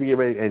 As we get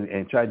ready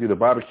and try to do the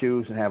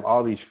barbecues and have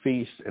all these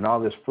feasts and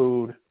all this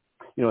food,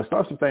 it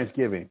starts with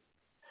Thanksgiving.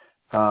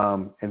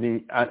 And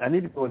then I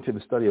need to go into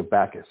the study of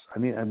Bacchus.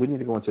 We need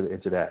to go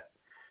into that.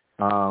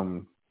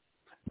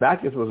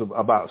 Bacchus was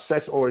about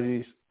sex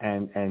orgies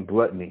and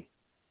gluttony.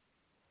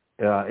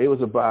 It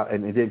was about,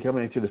 and then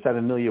coming into the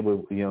Saturnalia,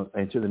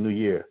 into the new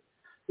year,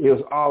 it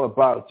was all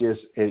about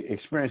just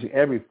experiencing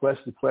every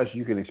fleshly pleasure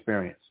you can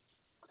experience,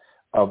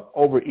 of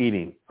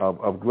overeating,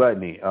 of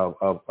gluttony,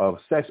 of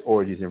sex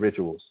orgies and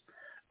rituals.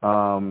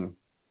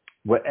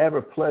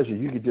 Whatever pleasure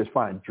you could just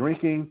find,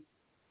 drinking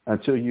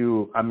until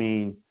you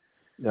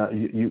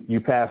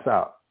pass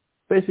out.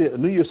 Basically, a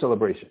New Year's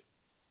celebration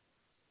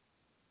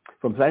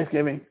from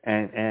Thanksgiving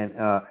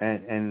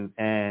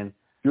and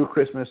through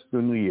Christmas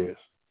through New Year's.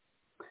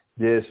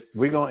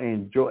 We're gonna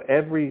enjoy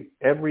every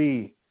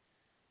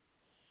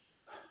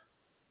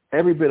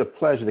bit of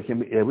pleasure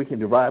that we can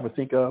derive or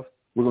think of.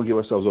 We're gonna give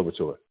ourselves over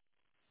to it.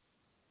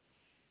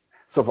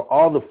 So for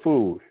all the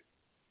food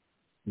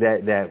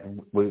that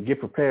we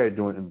prepare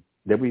during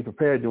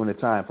the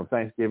time from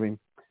Thanksgiving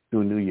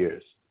through New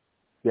Year's,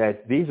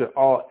 that these are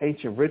all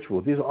ancient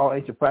rituals. These are all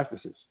ancient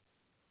practices.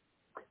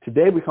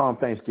 Today we call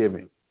them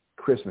Thanksgiving,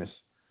 Christmas,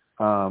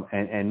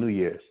 and New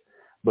Year's.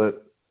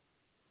 But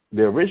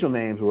the original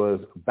names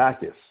was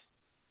Bacchus,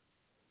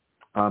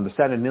 the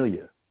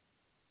Saturnalia.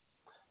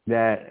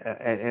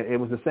 And it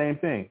was the same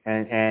thing.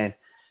 And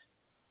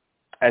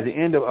at the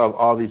end of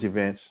all these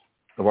events,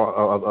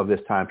 of this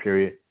time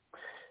period,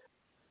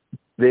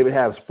 they would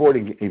have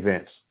sporting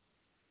events.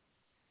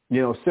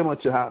 Similar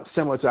to how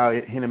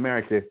in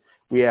America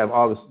we have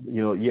all this.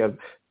 You have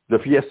the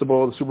Fiesta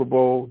Bowl, the Super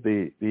Bowl,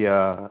 the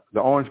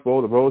Orange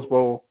Bowl, the Rose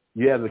Bowl.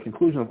 You have the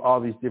conclusion of all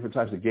these different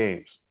types of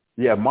games.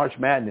 You have March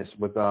Madness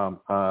with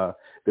the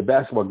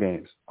basketball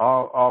games,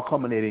 all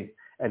culminating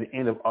at the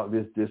end of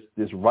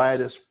this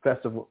riotous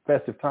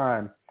festive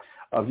time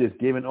of just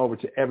giving over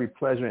to every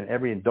pleasure and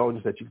every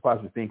indulgence that you could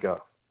possibly think of.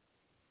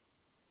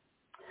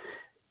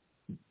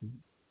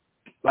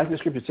 Like the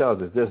scripture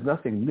tells us, there's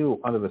nothing new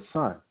under the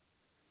sun.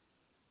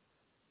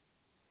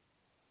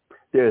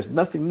 There's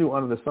nothing new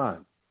under the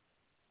sun.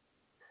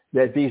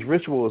 That these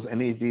rituals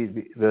and these things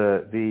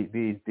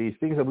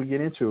that we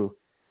get into,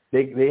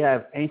 they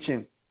have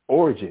ancient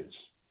origins,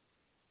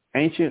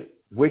 ancient,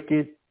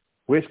 wicked,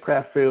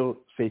 witchcraft-filled,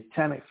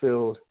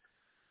 satanic-filled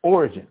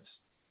origins.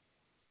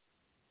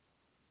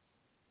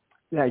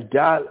 That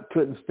God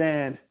couldn't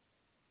stand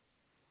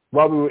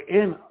while we were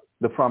in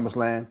the promised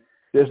land.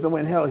 There's no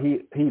way in hell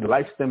he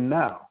likes them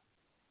now.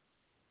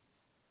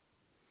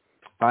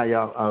 All right,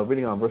 y'all,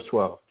 reading on verse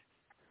 12.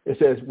 It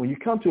says, when you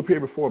come to appear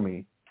before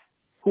me,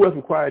 who has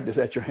required this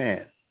at your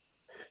hand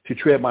to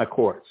tread my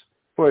courts?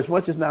 For as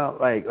much as now,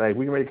 like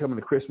we ready to come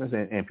into Christmas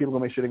and people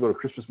going to make sure they go to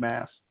Christmas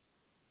Mass.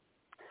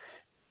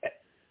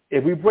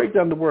 If we break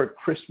down the word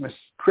Christmas,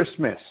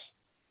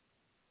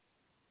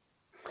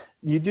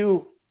 you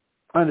do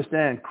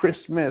understand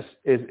Christmas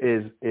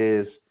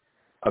is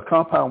a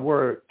compound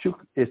word.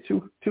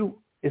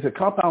 It's a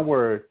compound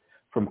word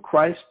from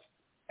Christ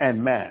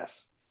and Mass.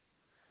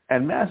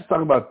 And Mass is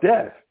talking about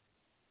death.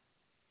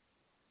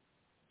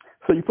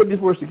 So you put these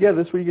words together,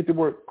 that's where you get the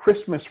word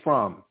Christmas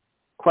from.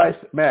 Christ,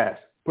 Mass.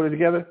 Put it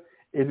together,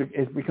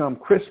 it's become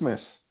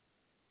Christmas.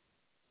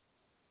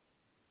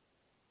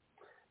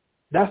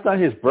 That's not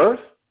his birth.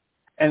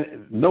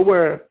 And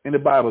nowhere in the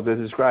Bible does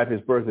it describe his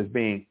birth as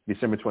being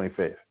December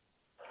 25th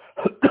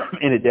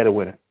in the dead of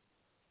winter.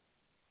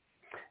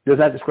 Does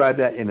not describe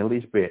that in the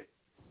least bit.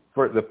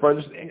 For the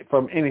furthest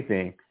from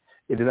anything,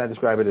 it does not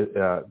describe it as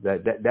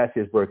that's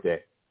his birthday.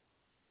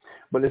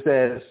 But it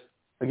says,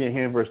 again,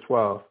 here in verse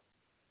 12,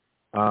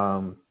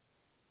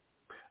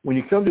 when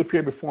you come to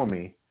appear before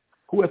me,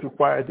 who has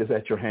required this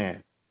at your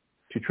hand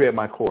to tread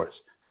my courts?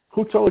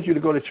 Who told you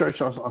to go to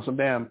church on some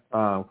damn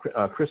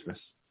Christmas?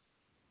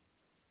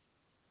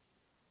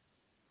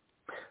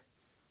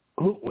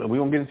 we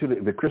don't get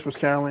into the Christmas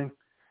caroling.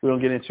 We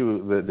don't get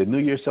into the New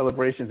Year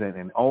celebrations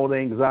and old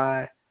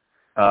anxiety,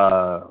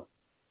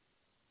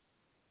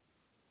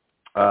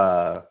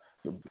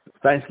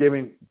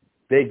 Thanksgiving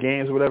Day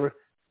games or whatever.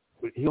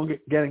 He don't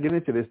get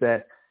into this.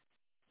 That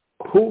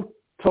who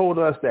told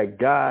us that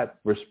God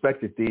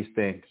respected these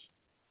things?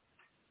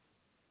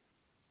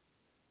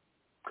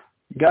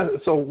 God.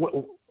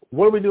 So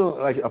what are we doing?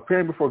 Like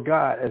appearing before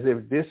God as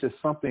if this is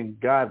something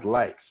God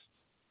likes,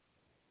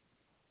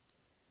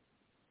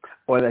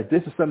 or that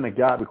this is something that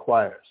God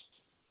requires.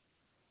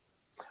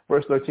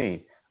 Verse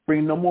 13,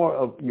 bring no more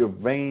of your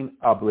vain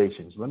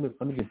oblations. Let me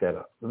get that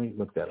up. Let me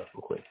look that up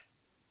real quick.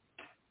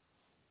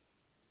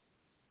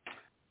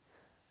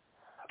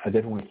 I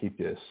definitely want to keep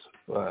this,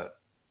 but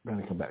I'm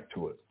going to come back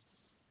to it.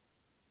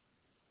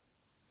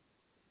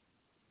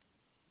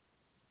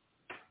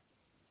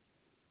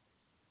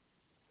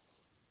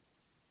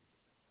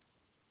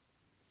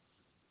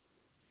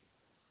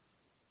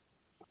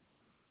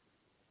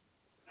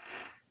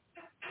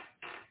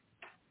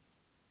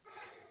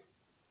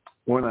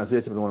 We're in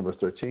Isaiah chapter 1, verse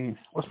 13.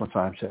 What's my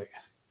time check?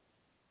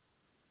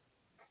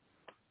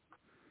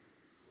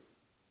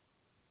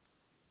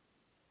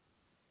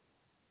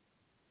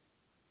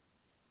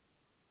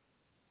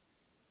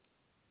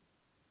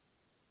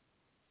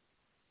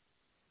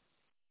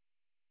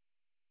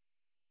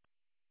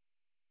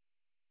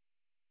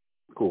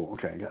 Cool.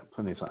 Okay, got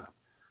plenty of time.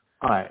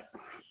 All right.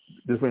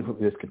 Just waiting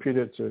for this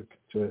computer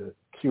to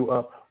queue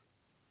up.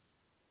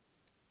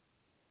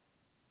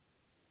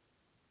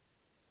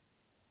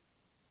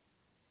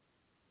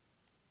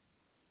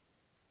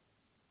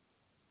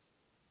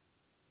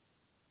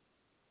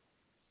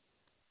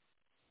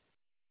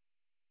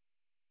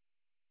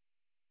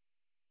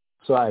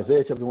 So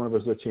Isaiah chapter 1,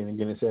 verse 13,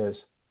 again it says,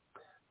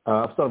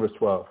 I'll start verse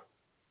 12,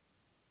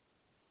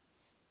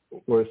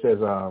 where it says,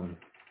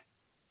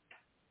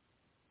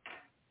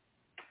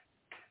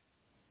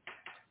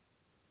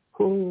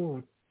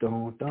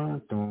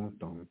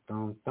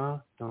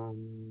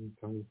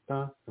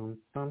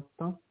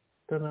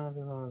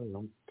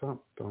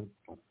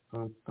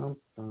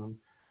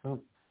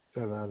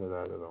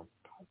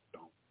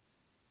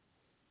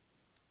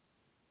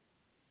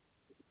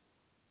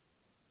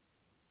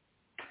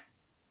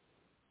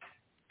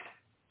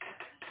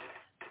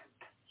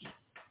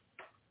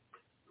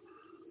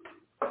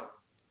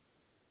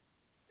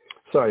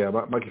 sorry,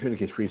 my computer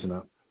keeps freezing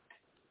up.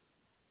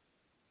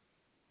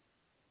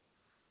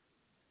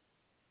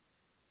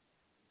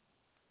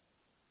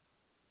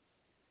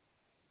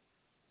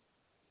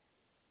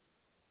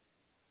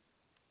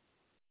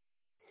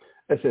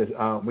 It says,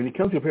 when you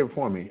come to appear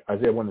before me,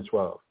 Isaiah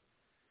 1-12,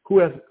 who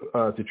has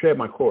to tread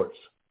my courts?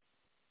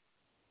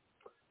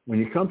 When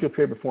you come to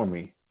appear before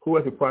me, who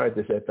has required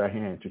this at thy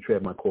hand to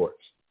tread my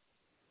courts?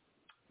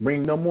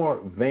 Bring no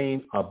more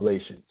vain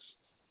oblations.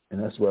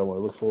 And that's what I want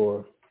to look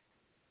for.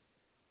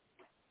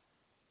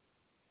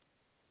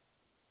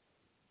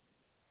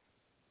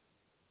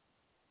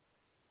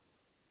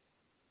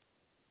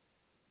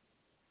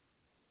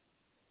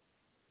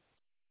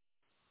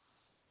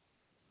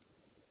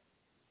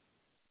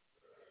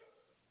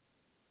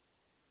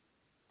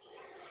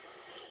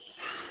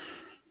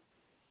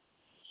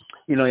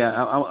 You know, yeah,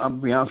 I'll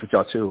be honest with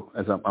y'all too,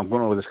 as I'm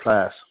going over this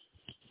class.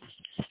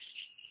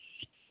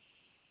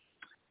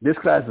 This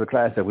class is a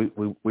class that we've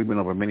been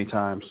over many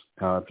times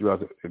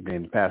throughout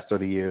the past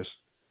 30 years.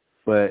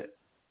 But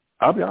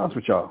I'll be honest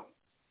with y'all,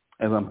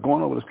 as I'm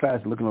going over this class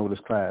and looking over this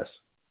class,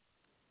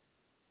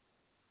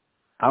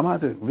 I'm going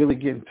to have to really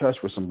get in touch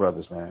with some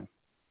brothers, man.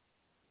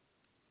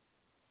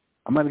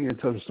 I'm going to get in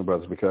touch with some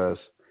brothers because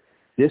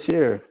this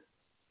year,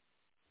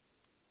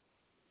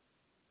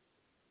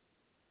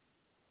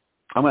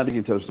 I'm going to have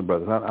to get in touch with some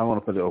brothers. I don't want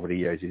to put it over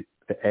the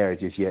air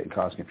just yet and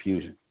cause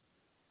confusion.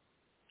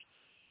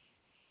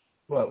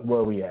 Well, where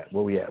are we at?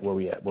 All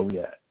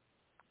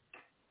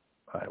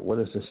right, what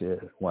is this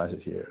here? Why is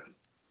it here?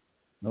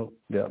 Nope,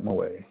 get out my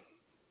way.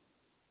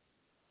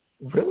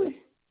 Really?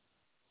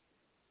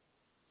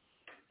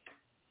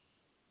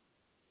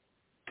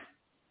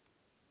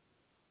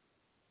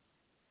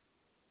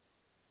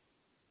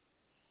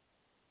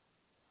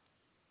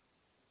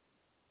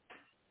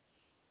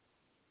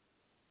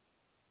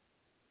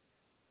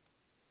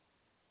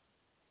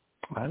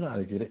 I know how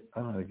to get it.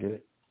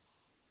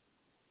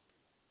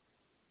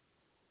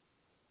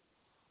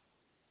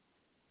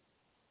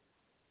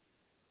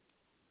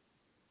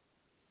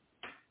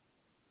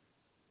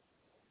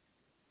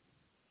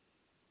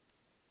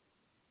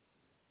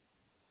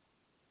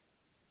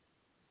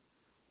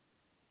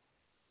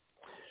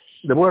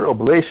 The word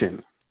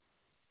oblation,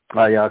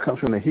 comes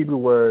from the Hebrew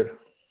word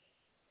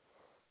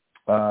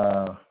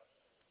manachah.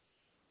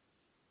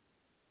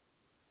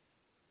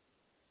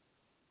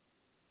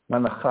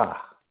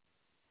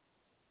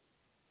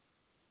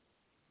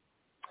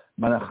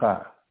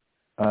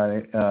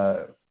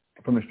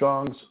 From the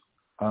Strong's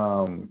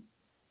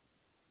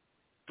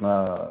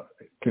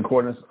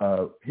concordance,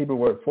 Hebrew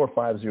word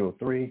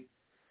 4503,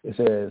 it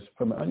says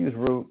from an unused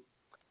root,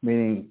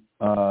 meaning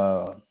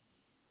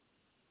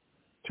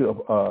to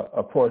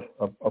a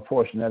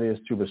portion, that is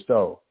to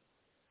bestow,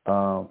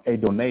 a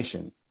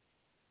donation,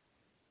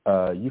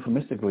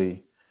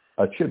 euphemistically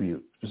a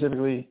tribute,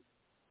 specifically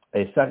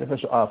a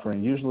sacrificial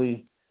offering,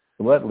 usually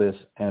bloodless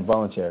and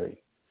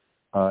voluntary,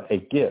 a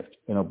gift,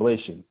 an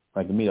oblation,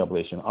 like a meat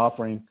oblation,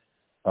 offering,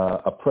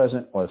 a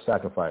present or a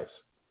sacrifice.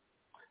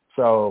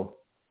 So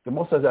the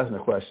Most High is asking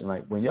the question,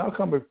 like when we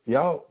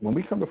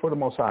come before the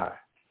Most High,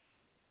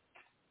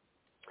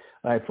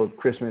 like for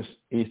Christmas,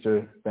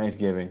 Easter,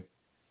 Thanksgiving,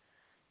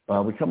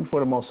 we come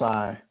before the Most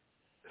High,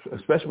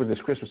 especially with this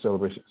Christmas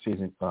celebration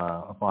season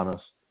upon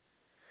us.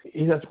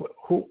 He says,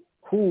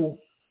 who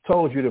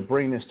told you to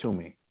bring this to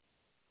me?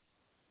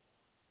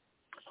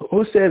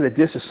 Who said that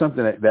this is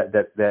something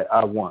that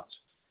I want?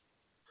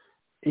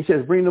 He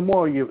says, bring the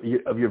more of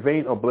your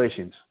vain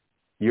oblations,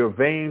 your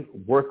vain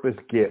worthless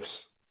gifts.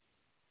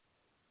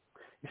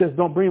 He says,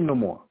 don't bring them no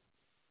more.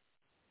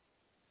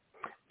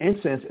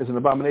 Incense is an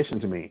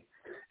abomination to me.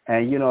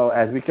 And,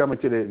 as we come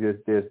into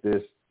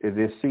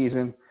this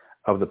season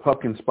of the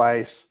pumpkin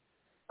spice,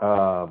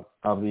 of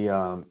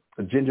the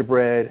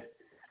gingerbread,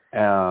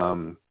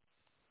 the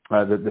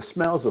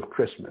smells of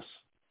Christmas.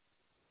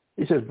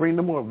 He says, bring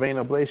no more vain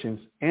oblations.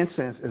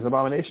 Incense is an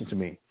abomination to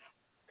me.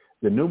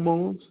 The new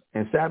moons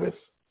and Sabbaths,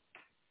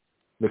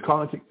 the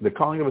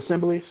calling of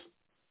assemblies,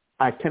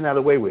 I cannot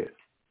away with.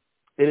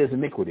 It is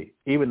iniquity,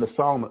 even the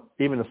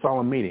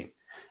solemn meeting.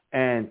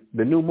 And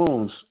the new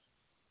moons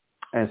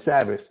and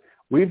Sabbaths,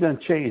 we've done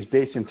changed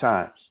dates and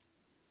times.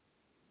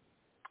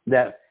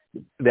 That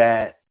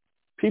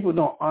people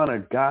don't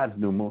honor God's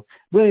new moon.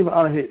 We don't even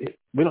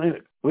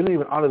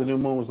honor the new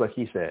moons like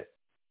He said.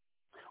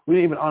 We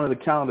don't even honor the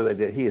calendar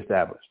that He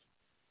established.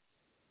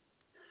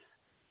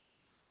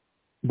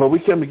 But we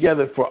come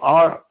together for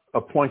our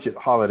appointed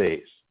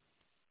holidays: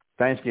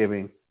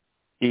 Thanksgiving,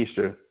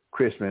 Easter,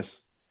 Christmas,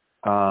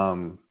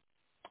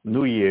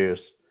 New Year's,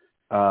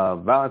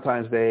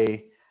 Valentine's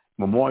Day,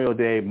 Memorial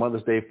Day,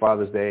 Mother's Day,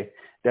 Father's Day.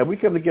 That we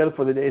come together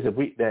for the days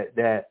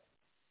that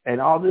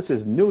and all this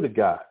is new to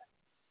God.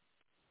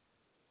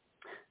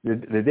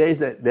 The days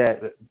that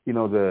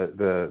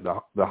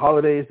the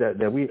holidays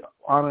that we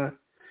honor,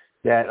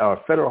 that are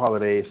federal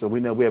holidays, so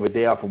we know we have a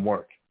day off from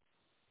work.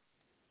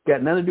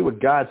 Got nothing to do with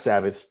God's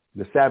Sabbath,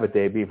 the Sabbath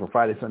day being from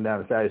Friday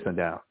sundown to Saturday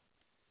sundown.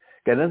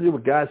 Got nothing to do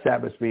with God's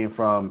Sabbath being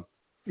from,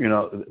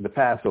 the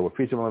Passover,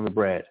 Feast of Unleavened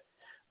Bread,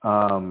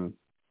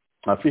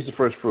 Feast of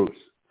First Fruits,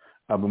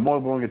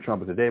 Memorial Blowing of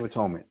Trumpets, the Day of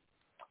Atonement,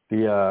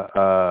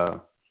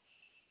 the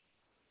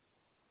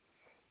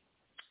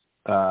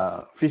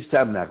Feast of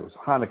Tabernacles,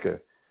 Hanukkah,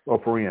 or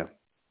Purim.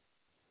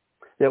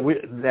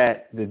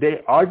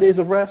 Our days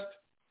of rest,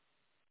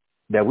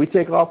 that we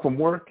take off from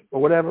work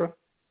or whatever,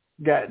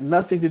 got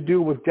nothing to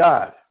do with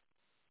God.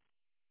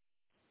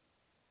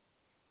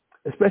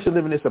 Especially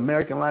living this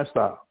American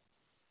lifestyle.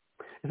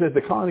 It says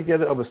the calling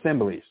together of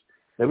assemblies,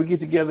 that we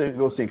get together and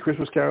go sing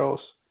Christmas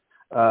carols,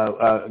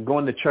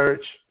 going to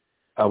church.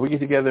 We get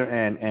together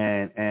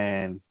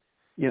and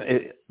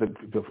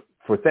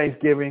for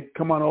Thanksgiving,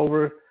 come on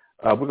over.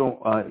 We're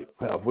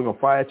gonna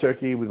fry a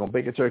turkey. We're gonna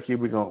bake a turkey.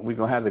 We're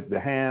gonna have the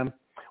ham.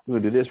 We're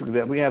gonna do this. We're gonna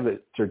do that. We have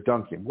the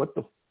turducken.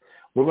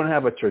 We're gonna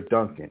have a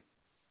turducken.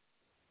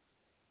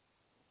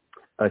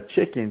 A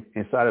chicken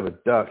inside of a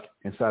duck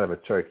inside of a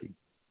turkey.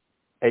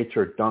 A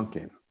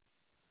turducken.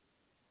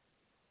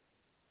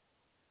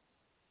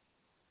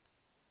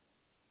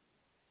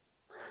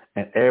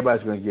 And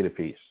everybody's going to get a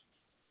piece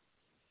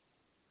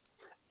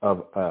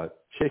of a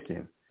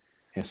chicken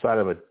inside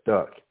of a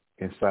duck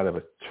inside of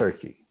a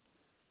turkey.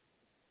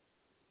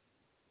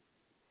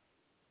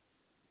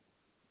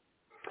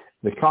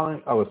 The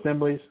calling of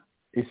assemblies,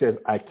 he says,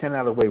 I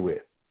cannot away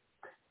with.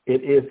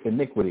 It is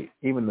iniquity,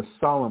 even the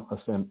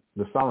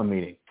solemn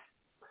meeting.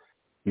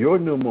 Your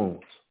new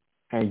moons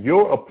and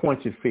your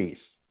appointed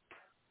feasts,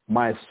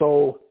 my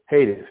soul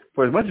hateth.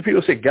 For as much as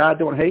people say God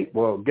don't hate,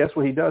 well, guess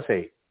what He does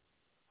hate?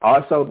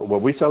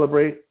 What we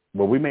celebrate,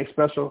 what we make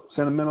special,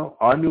 sentimental,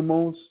 our new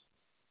moons,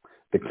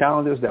 the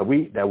calendars that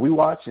we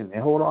watch and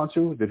hold on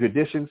to, the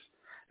traditions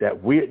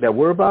that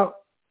we're about,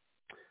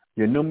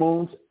 your new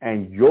moons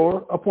and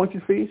your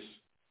appointed feasts,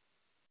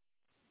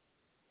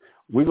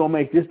 we're going to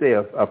make this day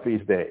a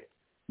feast day,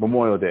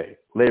 Memorial Day,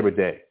 Labor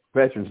Day,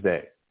 Veterans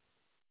Day,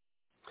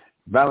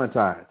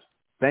 Valentine's,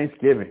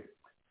 Thanksgiving,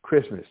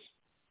 Christmas,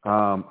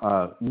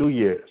 New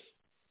Year's.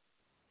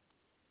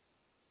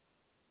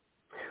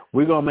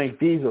 We're going to make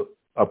these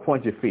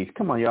appointed feasts.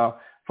 Come on, y'all.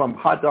 From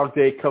hot dog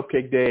day,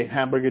 cupcake day,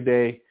 hamburger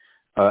day,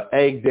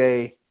 egg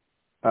day,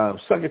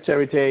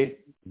 secretary day,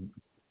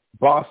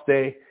 boss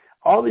day,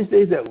 all these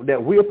days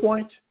that we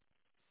appoint,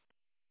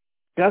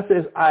 God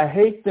says, I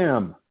hate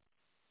them.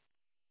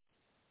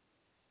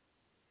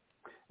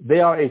 They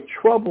are a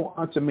trouble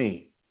unto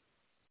me.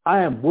 I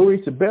am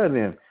weary to bear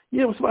them.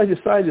 You know, somebody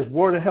decided just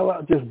wore the hell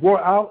out, just wore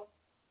out.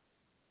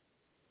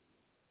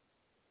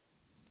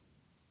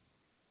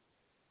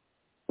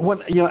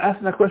 When,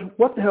 asking that question,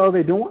 what the hell are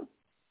they doing?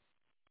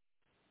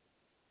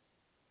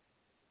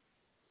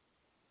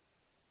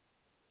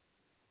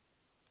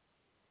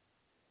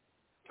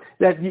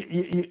 that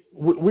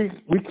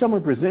we come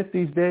and present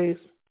these days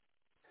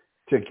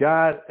to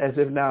God as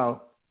if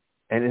now,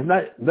 and it's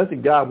not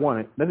nothing God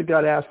wanted, nothing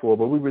God asked for,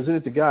 but we present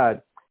it to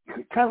God,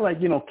 kind of like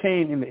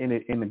Cain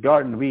in the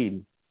Garden of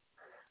Eden,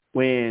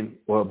 being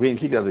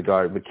kicked out of the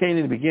garden. But Cain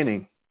in the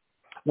beginning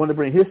wanted to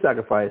bring his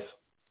sacrifice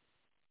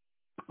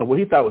of what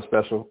he thought was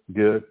special,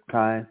 good,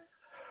 kind,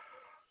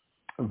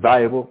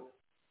 valuable,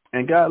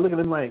 and God looked at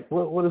him like,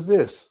 what is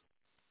this?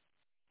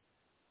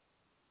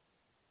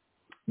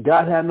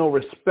 God had no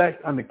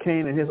respect unto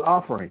Cain and his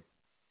offering.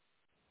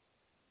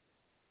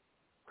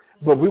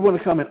 But we want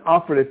to come and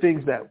offer the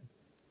things that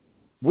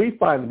we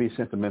find to be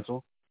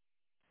sentimental.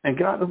 And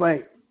God is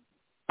like,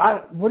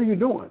 what are you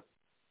doing?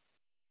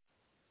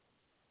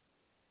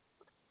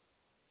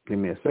 Give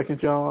me a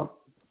second, y'all.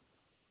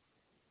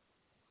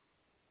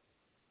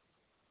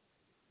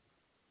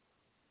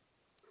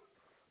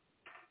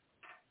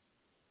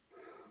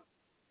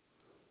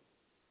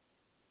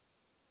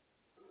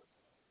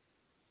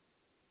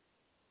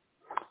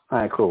 All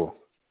right, cool.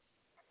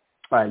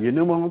 All right, your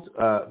new moons,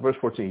 verse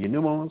 14, your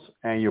new moons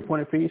and your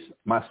appointed feasts,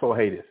 my soul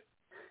hateth.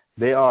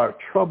 They are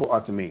trouble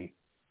unto me.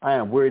 I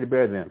am weary to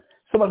bear them.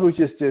 Somebody who's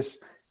just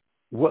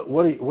what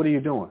are you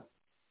doing?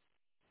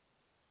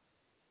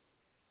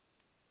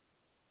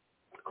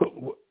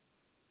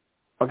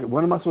 Okay,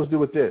 what am I supposed to do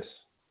with this?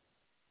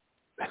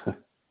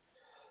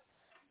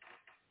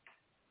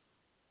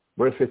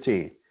 Verse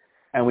 15,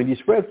 and when you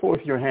spread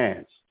forth your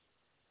hands,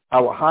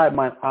 I will hide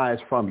mine eyes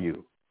from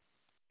you.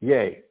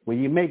 Yea,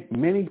 when you make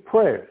many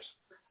prayers,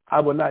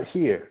 I will not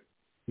hear.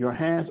 Your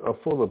hands are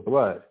full of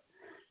blood.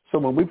 So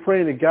when we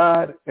pray to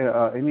God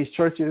in these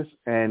churches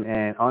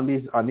and on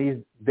these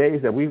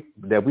days that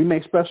we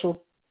make special,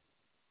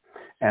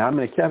 and I'm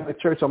in a Catholic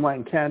church, I'm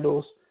lighting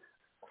candles.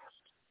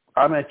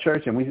 I'm at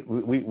church and we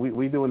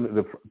doing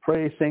the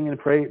praise singing,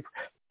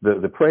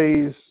 the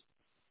praise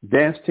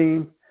dance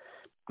team,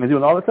 and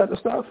doing all that type of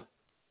stuff.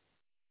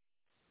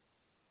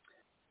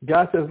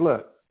 God says,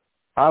 look,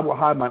 I will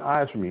hide my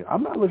eyes from you.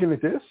 I'm not looking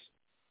at this.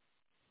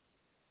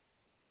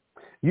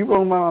 You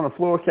rolling around on the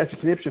floor, catching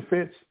conniption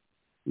fits,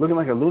 looking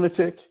like a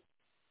lunatic.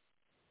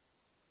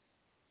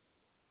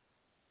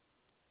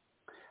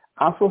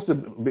 I'm supposed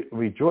to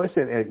rejoice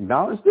and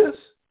acknowledge this?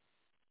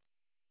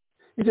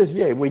 He says,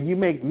 yea, when you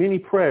make many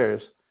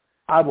prayers,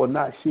 I will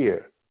not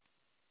hear.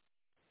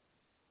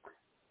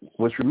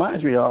 Which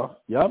reminds me, y'all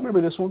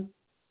remember this one?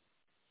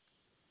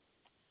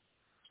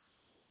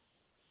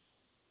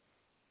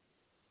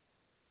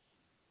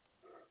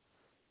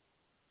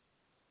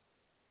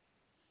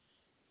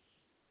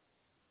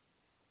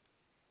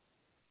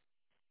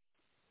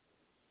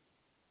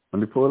 Let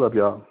me pull it up,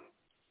 y'all.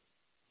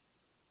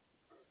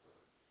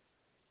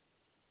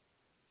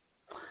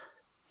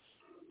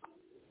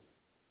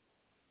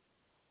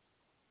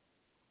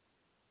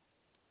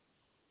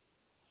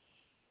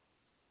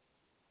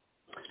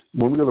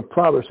 When we go to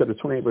Proverbs chapter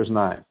 28, verse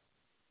 9.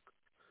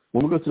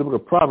 When we go to the book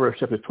of Proverbs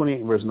chapter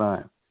 28, verse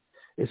 9,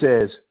 it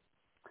says,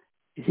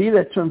 he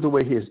that turns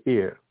away his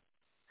ear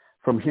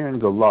from hearing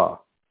the law,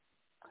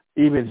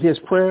 even his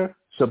prayer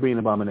shall be an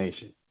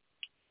abomination.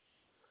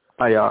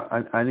 All right,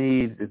 y'all, I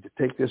need to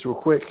take this real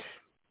quick.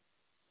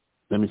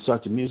 Let me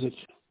start the music.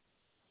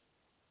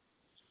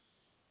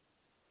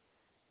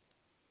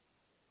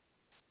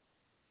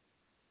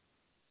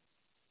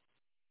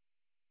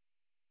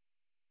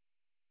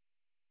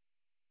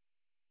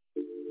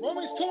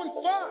 Romans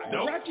 2:5, the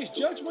righteous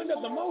judgment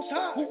of the Most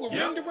High, who will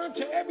render unto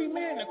every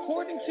man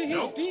according to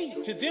his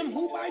deeds, to them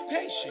who by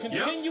patience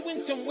continue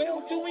in some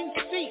well-doing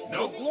seek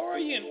for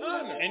glory and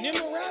honor and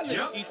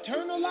immorality,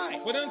 eternal life.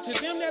 But unto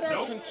them that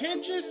are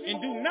contentious and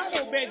do not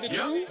obey the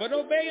truth, but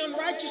obey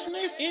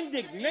unrighteousness,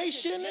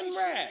 indignation, and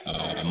wrath.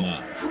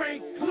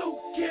 Great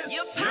Lucas.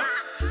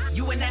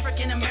 You an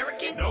African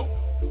American? Nope.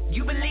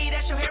 You believe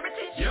that's your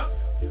heritage?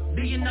 Yep.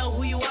 Do you know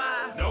who you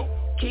are? Nope.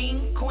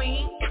 King,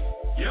 queen?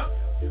 Yep.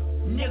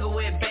 Nigga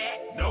with back?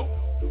 Nope.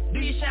 Do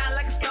you shine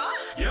like a star?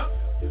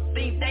 Yep.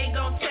 Think they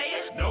gon' tell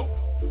you? Nope.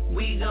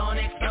 We gon'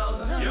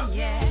 expose them. Yep.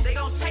 Yeah. They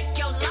gon' take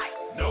your life?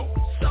 Nope.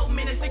 So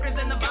many secrets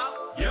in the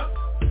vault?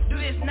 Yep. Do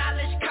this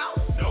knowledge cost?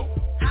 Nope.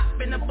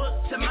 Hop in the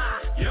book to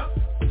mine? Yep.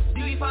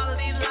 Do we follow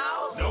these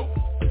laws? Nope.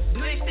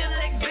 Do they still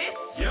exist?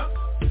 Yep.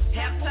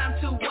 Have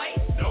time to wait?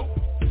 Nope.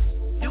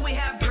 Do we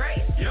have grace?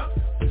 Yep.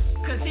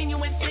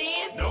 Continue in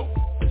sin? Nope.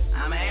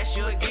 I'ma ask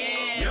you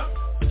again.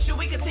 Yep. Should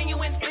we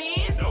continue in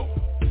sin? Nope.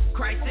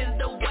 Christ is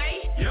the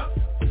way. Yep.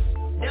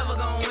 Devil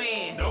gon'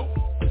 win. Nope.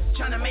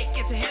 Tryna make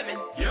it to heaven.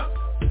 Yep.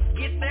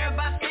 Get there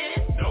by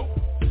sinning. Nope.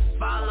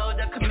 Follow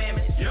the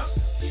commandments. Yep.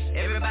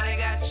 Everybody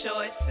got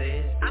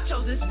choices. I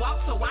chose this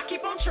walk, so I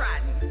keep on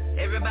trying.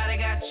 Everybody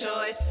got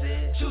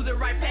choices. Choose the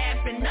right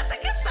path and nothing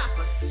can stop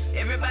us.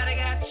 Everybody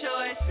got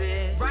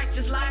choices.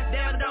 Righteous life,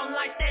 devil don't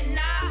like that,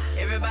 nah.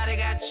 Everybody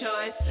got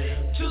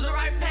choices. Choose the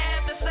right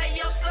path to save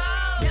your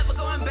soul. Never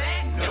going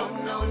back. No,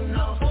 no,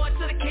 no. Forward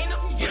to the kingdom.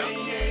 Yeah,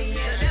 yeah,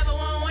 yeah. The devil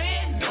won't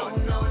win. No,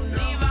 no, no.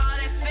 Leave all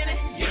that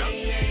sinning. Yeah,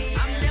 yeah,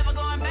 yeah. I'm never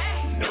going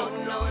back. No,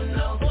 no,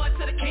 no. Forward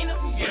to the kingdom.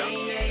 Yeah,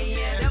 yeah,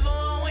 yeah. The devil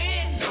won't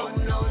win. No,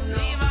 no, no.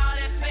 Leave all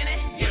that sinning.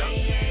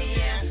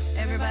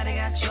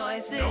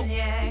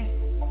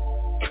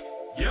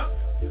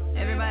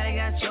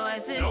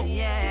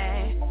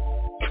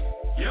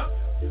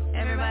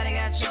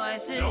 got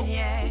choices,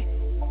 yeah.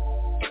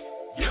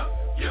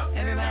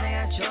 Everybody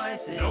got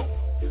choices.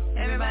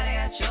 Everybody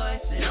got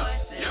choices.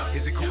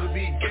 Is it cool to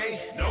be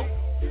gay? No.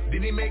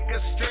 Did he make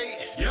us straight?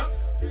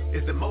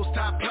 Is the Most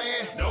High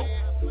plan? No.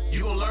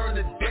 You gon' learn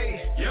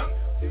today.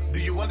 Do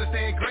you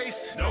understand grace?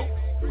 No.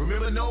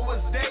 Remember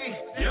Noah's day?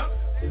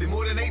 Did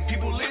more than 8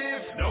 people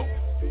live? No.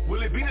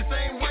 Will it be the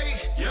same way?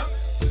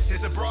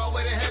 Is a broad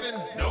way to heaven?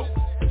 No.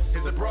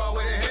 Is a broad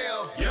way to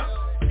hell?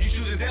 You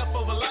choosing death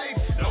over life?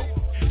 No.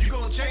 You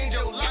gon' change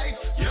your life?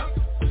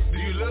 Do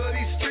you love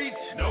these streets?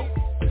 No.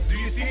 Do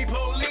you see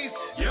police?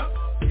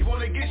 You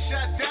wanna get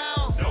shot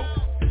down? No.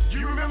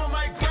 You remember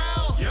my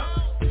ground?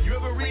 You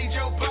ever read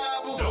your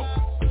Bible? No.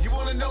 You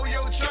wanna know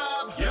your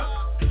tribe?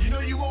 You know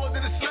you more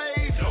than a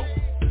slave? No.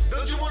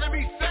 Don't you wanna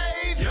be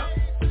saved?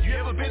 You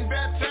ever been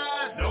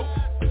baptized? No.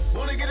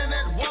 Wanna get in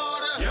that water?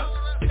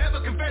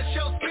 Ever confess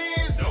your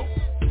sins? No.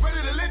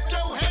 Ready to lift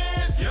your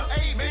hands?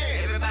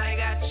 Amen. Everybody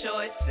got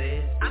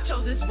choices. I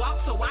chose this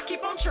walk, so I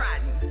keep on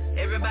trying.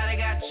 Everybody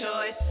got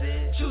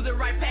choices. Choose the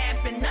right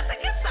path and nothing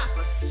can stop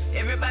us.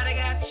 Everybody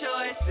got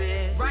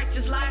choices.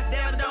 Righteous life,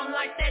 devil don't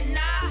like that,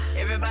 nah.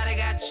 Everybody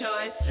got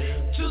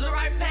choices. Choose the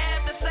right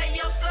path to save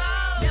your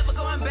soul. Never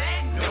going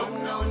back.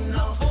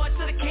 No. Forward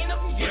to the kingdom.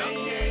 Yeah.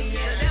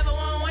 The devil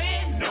won't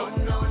win. No.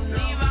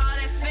 Leave all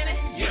that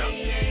sinning.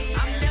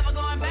 Yeah. I'm never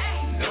going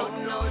back.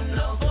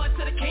 No. Forward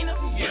to the kingdom.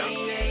 Yeah.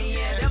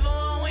 The devil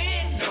won't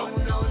win. No.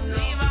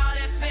 Leave all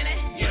that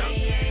sinning.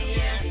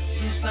 Yeah.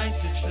 Two sides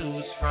to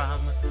choose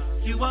from.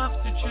 You have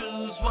to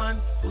choose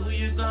one. Who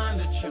you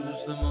gonna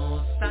choose? The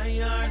Most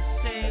High or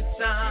Satan?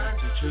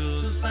 To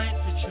choose. Two sides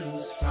to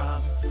choose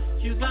from.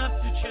 You got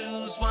to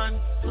choose one.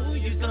 Who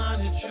you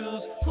gonna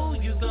choose?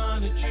 Who you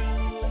gonna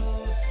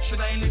choose?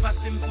 Should I live a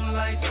simple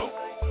life? No.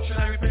 Should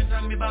I repent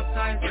and be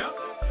baptized?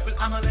 Will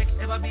Amalek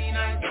ever be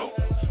nice? No.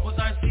 Was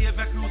our Savior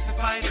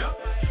crucified?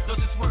 Does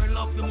this world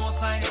love the Most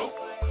High?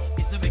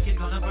 Is the wicked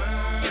gonna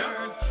burn?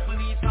 Will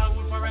we fall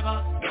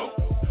forever?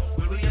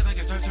 Will we ever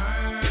get our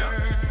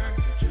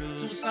turn?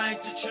 Two sides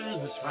to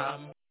choose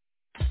from.